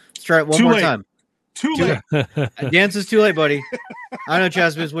 so let's try it one Too more late. time. Too late. The answer's too late, buddy. I know,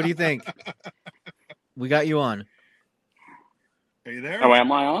 Chazbis. What do you think? We got you on. Are you there? Oh,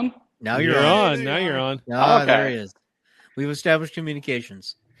 am I on? Now You're on. Now you're on. Ah, okay. There he is. We've established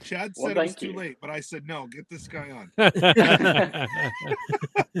communications. Chad Well, said it was thank too you. late, but I said no. Get this guy on.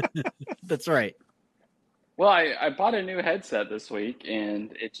 That's right. Well, I bought a new headset this week,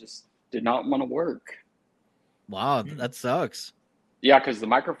 and it just did not want to work. Wow, that sucks. Yeah, because the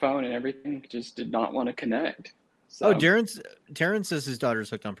microphone and everything just did not want to connect. So, Oh, Terrence says his daughter's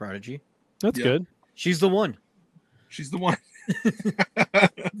hooked on Prodigy. That's good. She's the one. She's the one.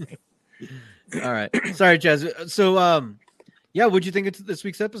 All right. Sorry, Jazz. So, Yeah, what'd you think of this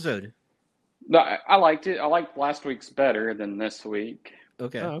week's episode? No, I liked it. I liked last week's better than this week.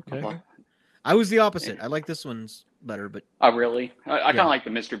 Okay. Oh, okay. I was the opposite. I like this one's better, but Oh, really? I kind of like the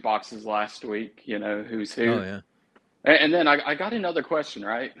mystery boxes last week. You know, who's who. oh yeah. And then I got another question,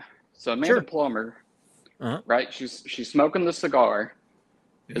 right? So Amanda Sure. Plummer, Uh-huh. right? She's smoking the cigar.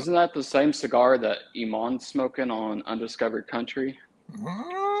 Yep. Isn't that the same cigar that Iman's smoking on Undiscovered Country?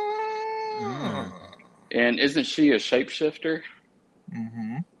 And isn't she a shapeshifter?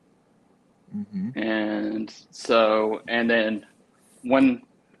 Mm-hmm. Mm-hmm. And then when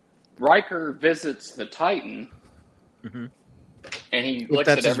Riker visits the Titan, Mhm. and he If looks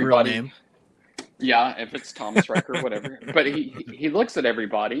that's at his real everybody. name. Yeah, if it's Thomas Riker, whatever. But he looks at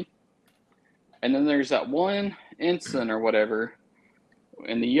everybody, and then there's that one ensign or whatever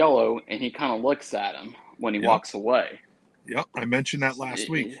in the yellow, and he kind of looks at him when he Yep. walks away. Yep, I mentioned that last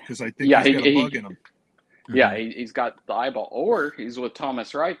week because I think Yeah, he's got a he- bug in him. Yeah, he's got the eyeball, or he's with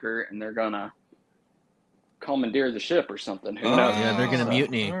Thomas Riker, and they're gonna commandeer the ship or something. Who knows? Yeah, they're gonna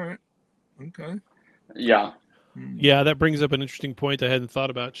mutiny. All right. Okay. Yeah. Yeah, that brings up an interesting point I hadn't thought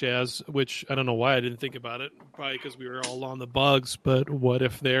about, Chaz, which I don't know why I didn't think about it. Probably because we were all on the bugs. But what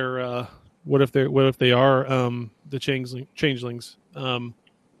if they are the changelings from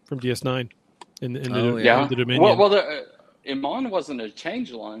DS9 in the Dominion? Well, Iman wasn't a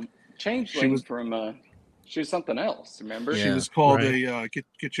changeling. She was from she was something else. Remember? She was called Right. a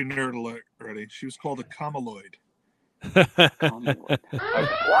get your nerd alert ready. She was called a Kamaloid.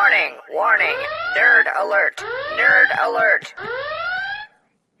 Warning, warning, nerd alert, nerd alert.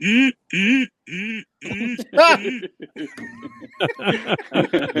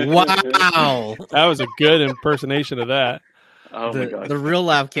 Wow. That was a good impersonation of that. Oh my god. The real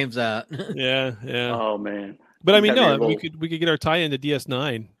laugh came out. Yeah. Oh man. But I mean, Got no, your we little- could get our tie into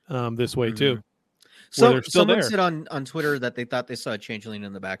DS9 this way too. where So they're still someone there. said on Twitter that they thought they saw a changeling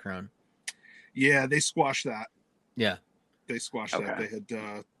in the background. Yeah, they squashed that. Yeah. They squashed Okay. that. They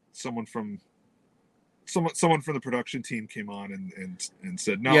had someone from the production team came on and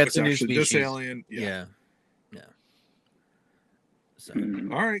said, no, Yeah, it's it's a new actually this species. alien. Yeah. So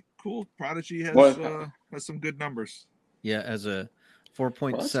All right, cool. Prodigy has Well- has some good numbers. yeah, as a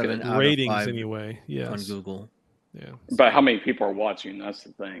 4.7 good. out Ratings of 5 anyway. Yes. on Google. Yeah. But how many people are watching? That's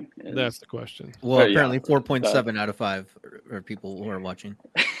the thing. is- That's the question. Well, But yeah, apparently 4.7 out of 5 are people who are watching.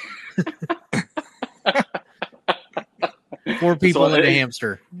 4 people So and a it-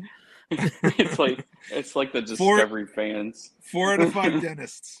 hamster. it's like the Discovery fans. 4 out of 5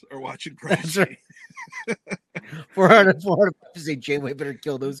 dentists are watching That's Prodigy. right. 4 out of 5 say Janeway better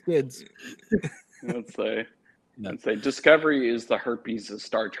kill those kids. Let's say Discovery is the herpes of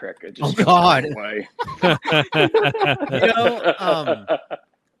Star Trek. It just Oh, God. goes away. You know,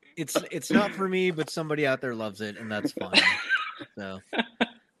 it's not for me, but somebody out there loves it, and that's fine. So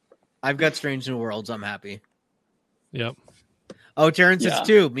I've got Strange New Worlds. I'm happy. Yep. Oh, Terrence, Yeah. it's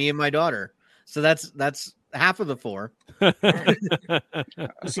 2. Me and my daughter. So that's half of the 4.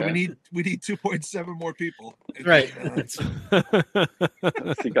 So we need 2.7 more people. And Right. then, So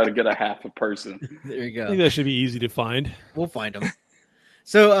you got to get a half a person. There you I go. think that should be easy to find. We'll find them.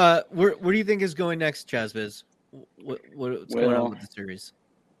 So, where do you think is going next, Chazviz? What's going on with the series?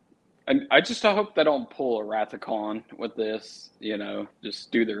 I just hope they don't pull a Rathacon with this. You know,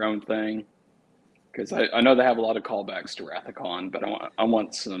 just do their own thing. Because I know they have a lot of callbacks to Rathacon, but I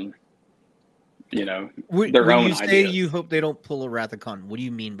want some, you know, their When own you say ideas. you hope they don't pull a Rathacon, what do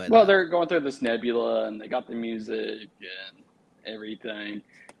you mean by Well, that? they're going through this nebula, and they got the music and everything.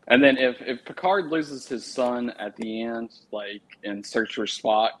 And then if Picard loses his son at the end, like in Search for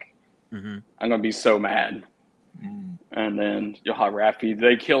Spock, Mm-hmm. I'm gonna be so mad. And then you'll have Raffi.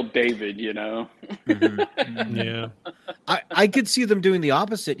 They killed David, you know. Yeah. I could see them doing the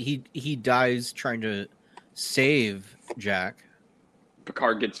opposite. He dies trying to save Jack.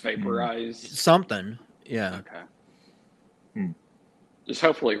 Picard gets vaporized. Something. Yeah. Okay. Just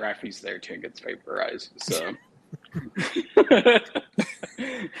hopefully Raffi's there too and gets vaporized. So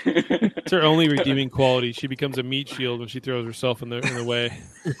It's her only redeeming quality. She becomes a meat shield when she throws herself in the way.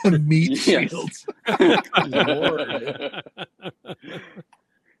 Meat Yes. shields. Lord.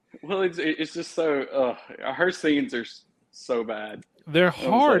 Well, it's just so. Her scenes are so bad. They're I was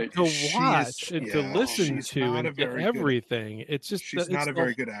hard like, to she's- watch and to yeah, listen she's to not and a get very good- everything. It's just She's not a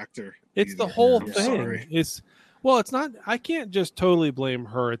very good actor. It's the either. whole I'm thing. sorry. It's not. I can't just totally blame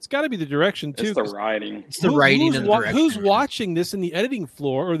her. It's got to be the direction too. It's the 'cause writing. It's the writing and the direction. Who's watching this in the editing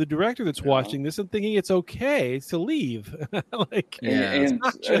floor, or the director that's watching this and thinking it's okay to leave? Like, Yeah. it's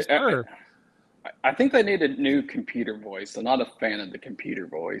not just her. I think they need a new computer voice. I'm not a fan of the computer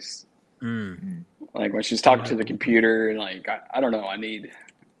voice. Like when she's talking to the computer and like, I don't know,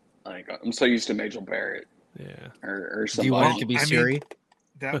 I'm so used to Majel Barrett. Yeah. Or Do somebody. you want it to be Siri?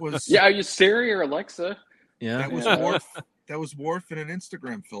 That was Yeah, I use Siri or Alexa. Yeah. that was Yeah. Worf. That was Worf in an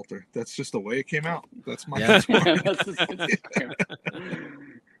Instagram filter. That's just the way it came out. That's my Yeah. That's his Instagram.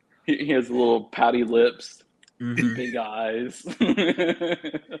 He has little pouty lips, big eyes.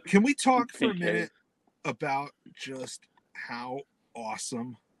 Can we talk for a Okay. minute about just how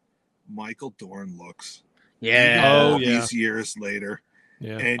awesome Michael Dorn looks? Yeah. All Oh, yeah. these years later,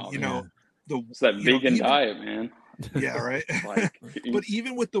 Yeah. and Oh, you know It's that vegan diet, man. Yeah, right. Like, But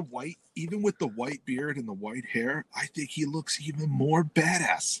even with the white beard and the white hair, I think he looks even more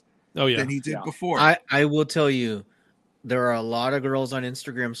badass Oh yeah. than he did before. I will tell you, there are a lot of girls on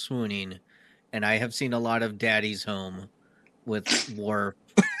Instagram swooning, and I have seen a lot of daddies home with Worf.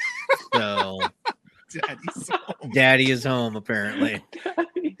 So Daddy's home. daddy is home apparently.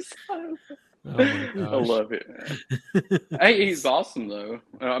 Oh my I gosh. love it. Hey, he's awesome though.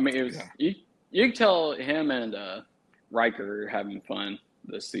 I mean, it was you can tell him and Riker are having fun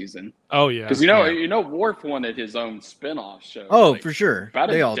this season. Oh yeah. Because you know, Worf wanted his own spin-off show. Oh, like, for sure. about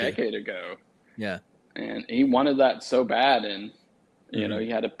They a all do. decade ago, Yeah. and he wanted that so bad, and you know, he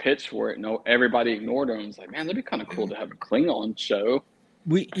had a pitch for it. No, everybody ignored him. It's like, man, that'd be kind of cool to have a Klingon show.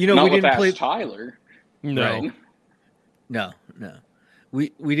 We Not we with didn't play Ash Tyler. No. Right? No.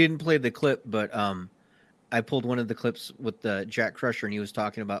 We didn't play the clip, but I pulled one of the clips with Jack Crusher, and he was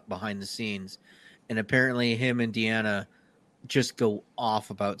talking about behind the scenes, and apparently him and Deanna just go off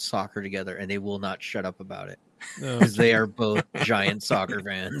about soccer together, and they will not shut up about it because they are both giant soccer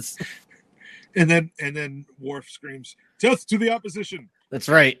fans. And then Worf screams, "Death to the opposition!" That's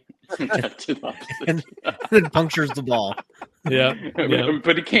right. Death to the and then punctures the ball. Yeah.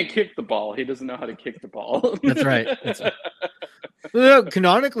 But he can't kick the ball. He doesn't know how to kick the ball. That's right. Well,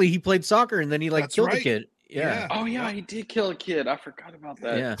 canonically, he played soccer, and then he That's killed right. the kid. Yeah. Oh yeah, he did kill a kid. I forgot about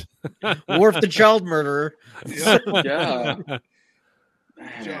that. Yeah. Worf the child murderer. Yeah. Yeah. Good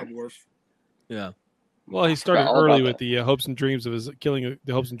job, Worf. Yeah. Well, he started Forgot all early about with the hopes and dreams of his killing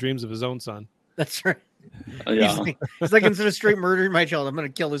the hopes and dreams of his own son. That's right. Yeah. He's like, instead of straight murdering my child, I'm going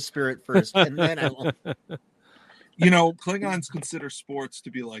to kill his spirit first, and then I will. You know, Klingons consider sports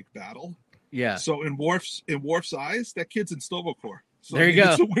to be like battle. Yeah. So in Worf's eyes, that kid's in Stavokor. So There you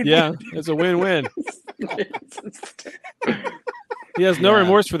go. it's a win-win. Yeah, it's a win-win. He has no Yeah.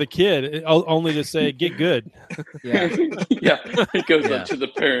 remorse for the kid, only to say, "Get good." Yeah. Yeah. He goes Yeah. up to the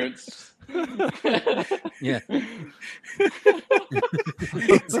parents. Yeah. He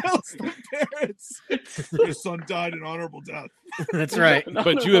tells the parents, "Your son died an honorable death." That's right.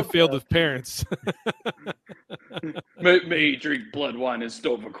 But you have failed with parents. May drink blood wine in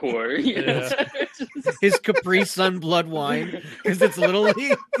Stavokor. Yeah. His Capri Sun blood wine, because it's Little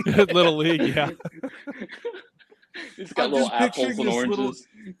League. Little League, yeah. He's got I'm little just apples picturing and this oranges.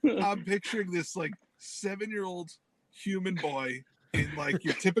 I'm picturing this like 7-year-old human boy in like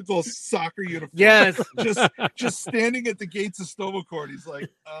your typical soccer uniform. Yes. just standing at the gates of Stavokor. He's like,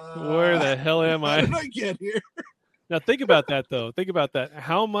 Where the hell am how I? did I get here? Now think about that, though. Think about that.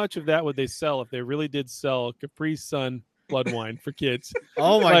 How much of that would they sell if they really did sell Capri Sun blood wine for kids?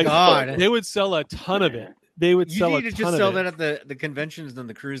 Oh my God. They would sell a ton of it. They would You sell need a to ton just sell of that it. at the conventions and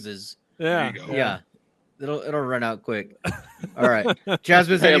the cruises. Yeah. There you go. Yeah. It'll run out quick. All right.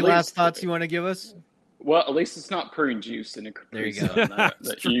 Jasmine, Hey, any at last least- those you want to give us? Well, at least it's not prune juice in a Capri There you go. Sun that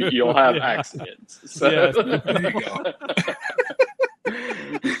That's you'll have true, yeah. accidents. So. Yes. There you go.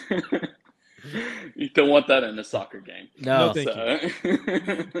 You don't want that in a soccer game. No. thank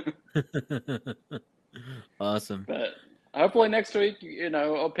Awesome. But hopefully next week,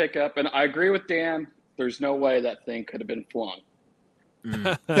 I'll pick up. And I agree with Dan. There's no way that thing could have been flung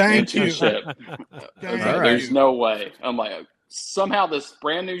Thank into you. the ship. Thank There's you. no way. I'm like, somehow this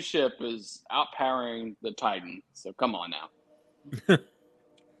brand new ship is outpowering the Titan. So come on now.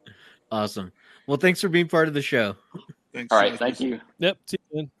 Awesome. Well, thanks for being part of the show. Thanks. All right. guys. Thank you. Yep. See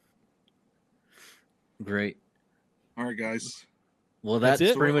you then. Great. All right, guys. Well, that's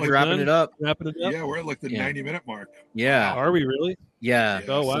That's it? pretty much Like wrapping done? it up. Wrapping it up. Yeah, we're at like the Yeah. 90-minute mark. Yeah. Are we really? Yeah. Yeah.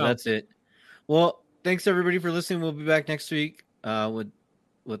 Oh, wow. So that's it. Well, thanks everybody for listening. We'll be back next week with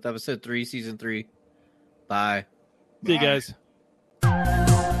episode 3, season 3. Bye. See you Bye. guys.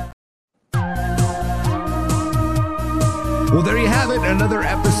 Well, there you have it. Another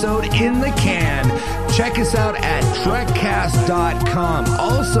episode in the can. Check us out at trekcast.com.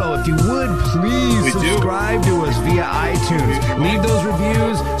 Also, if you would, please subscribe to us via iTunes. Leave those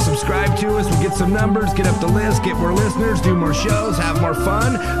reviews. Subscribe to us. We'll get some numbers, get up the list, get more listeners, do more shows, have more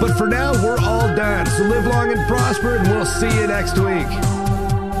fun. But for now, we're all done. So live long and prosper, and we'll see you next week.